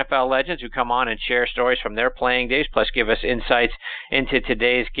 5 NFL legends who come on and share stories from their playing days, plus give us insights into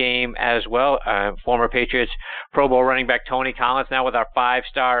today's game as well. Former Patriots Pro Bowl running back Tony Collins now with our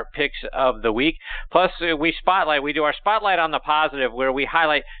 5-star picks of the week. Plus we do our Spotlight on the Positive, where we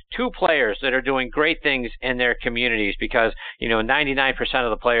highlight 2 players that are doing great things in their communities because, 99% of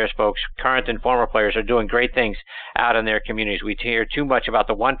the players, folks, current and former players, are doing great things out in their communities. We hear too much about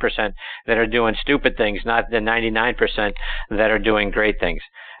the 1% that are doing stupid things, not the 99% that are doing great things.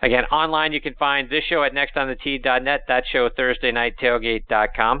 Again, online you can find this show at nextonthetee.net, that show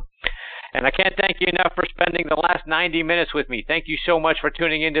ThursdayNightTailgate.com. And I can't thank you enough for spending the last 90 minutes with me. Thank you so much for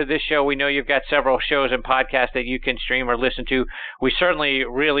tuning into this show. We know you've got several shows and podcasts that you can stream or listen to. We certainly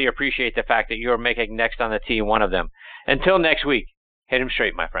really appreciate the fact that you're making Next on the Tee one of them. Until next week, hit 'em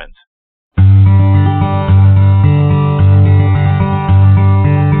straight, my friends.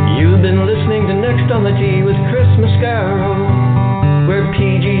 You've been listening to Next on the Tee with Chris Mascaro, where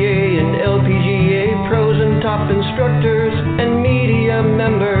PGA and LPGA pros and top instructors and media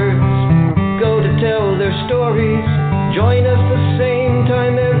members go to tell their stories. Join us the same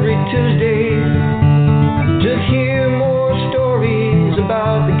time every Tuesday to hear more stories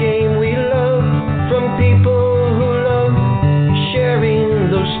about the game we love from people who love sharing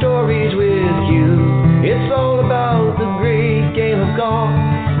those stories with you. It's all about the great game of golf.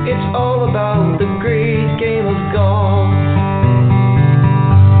 It's all about the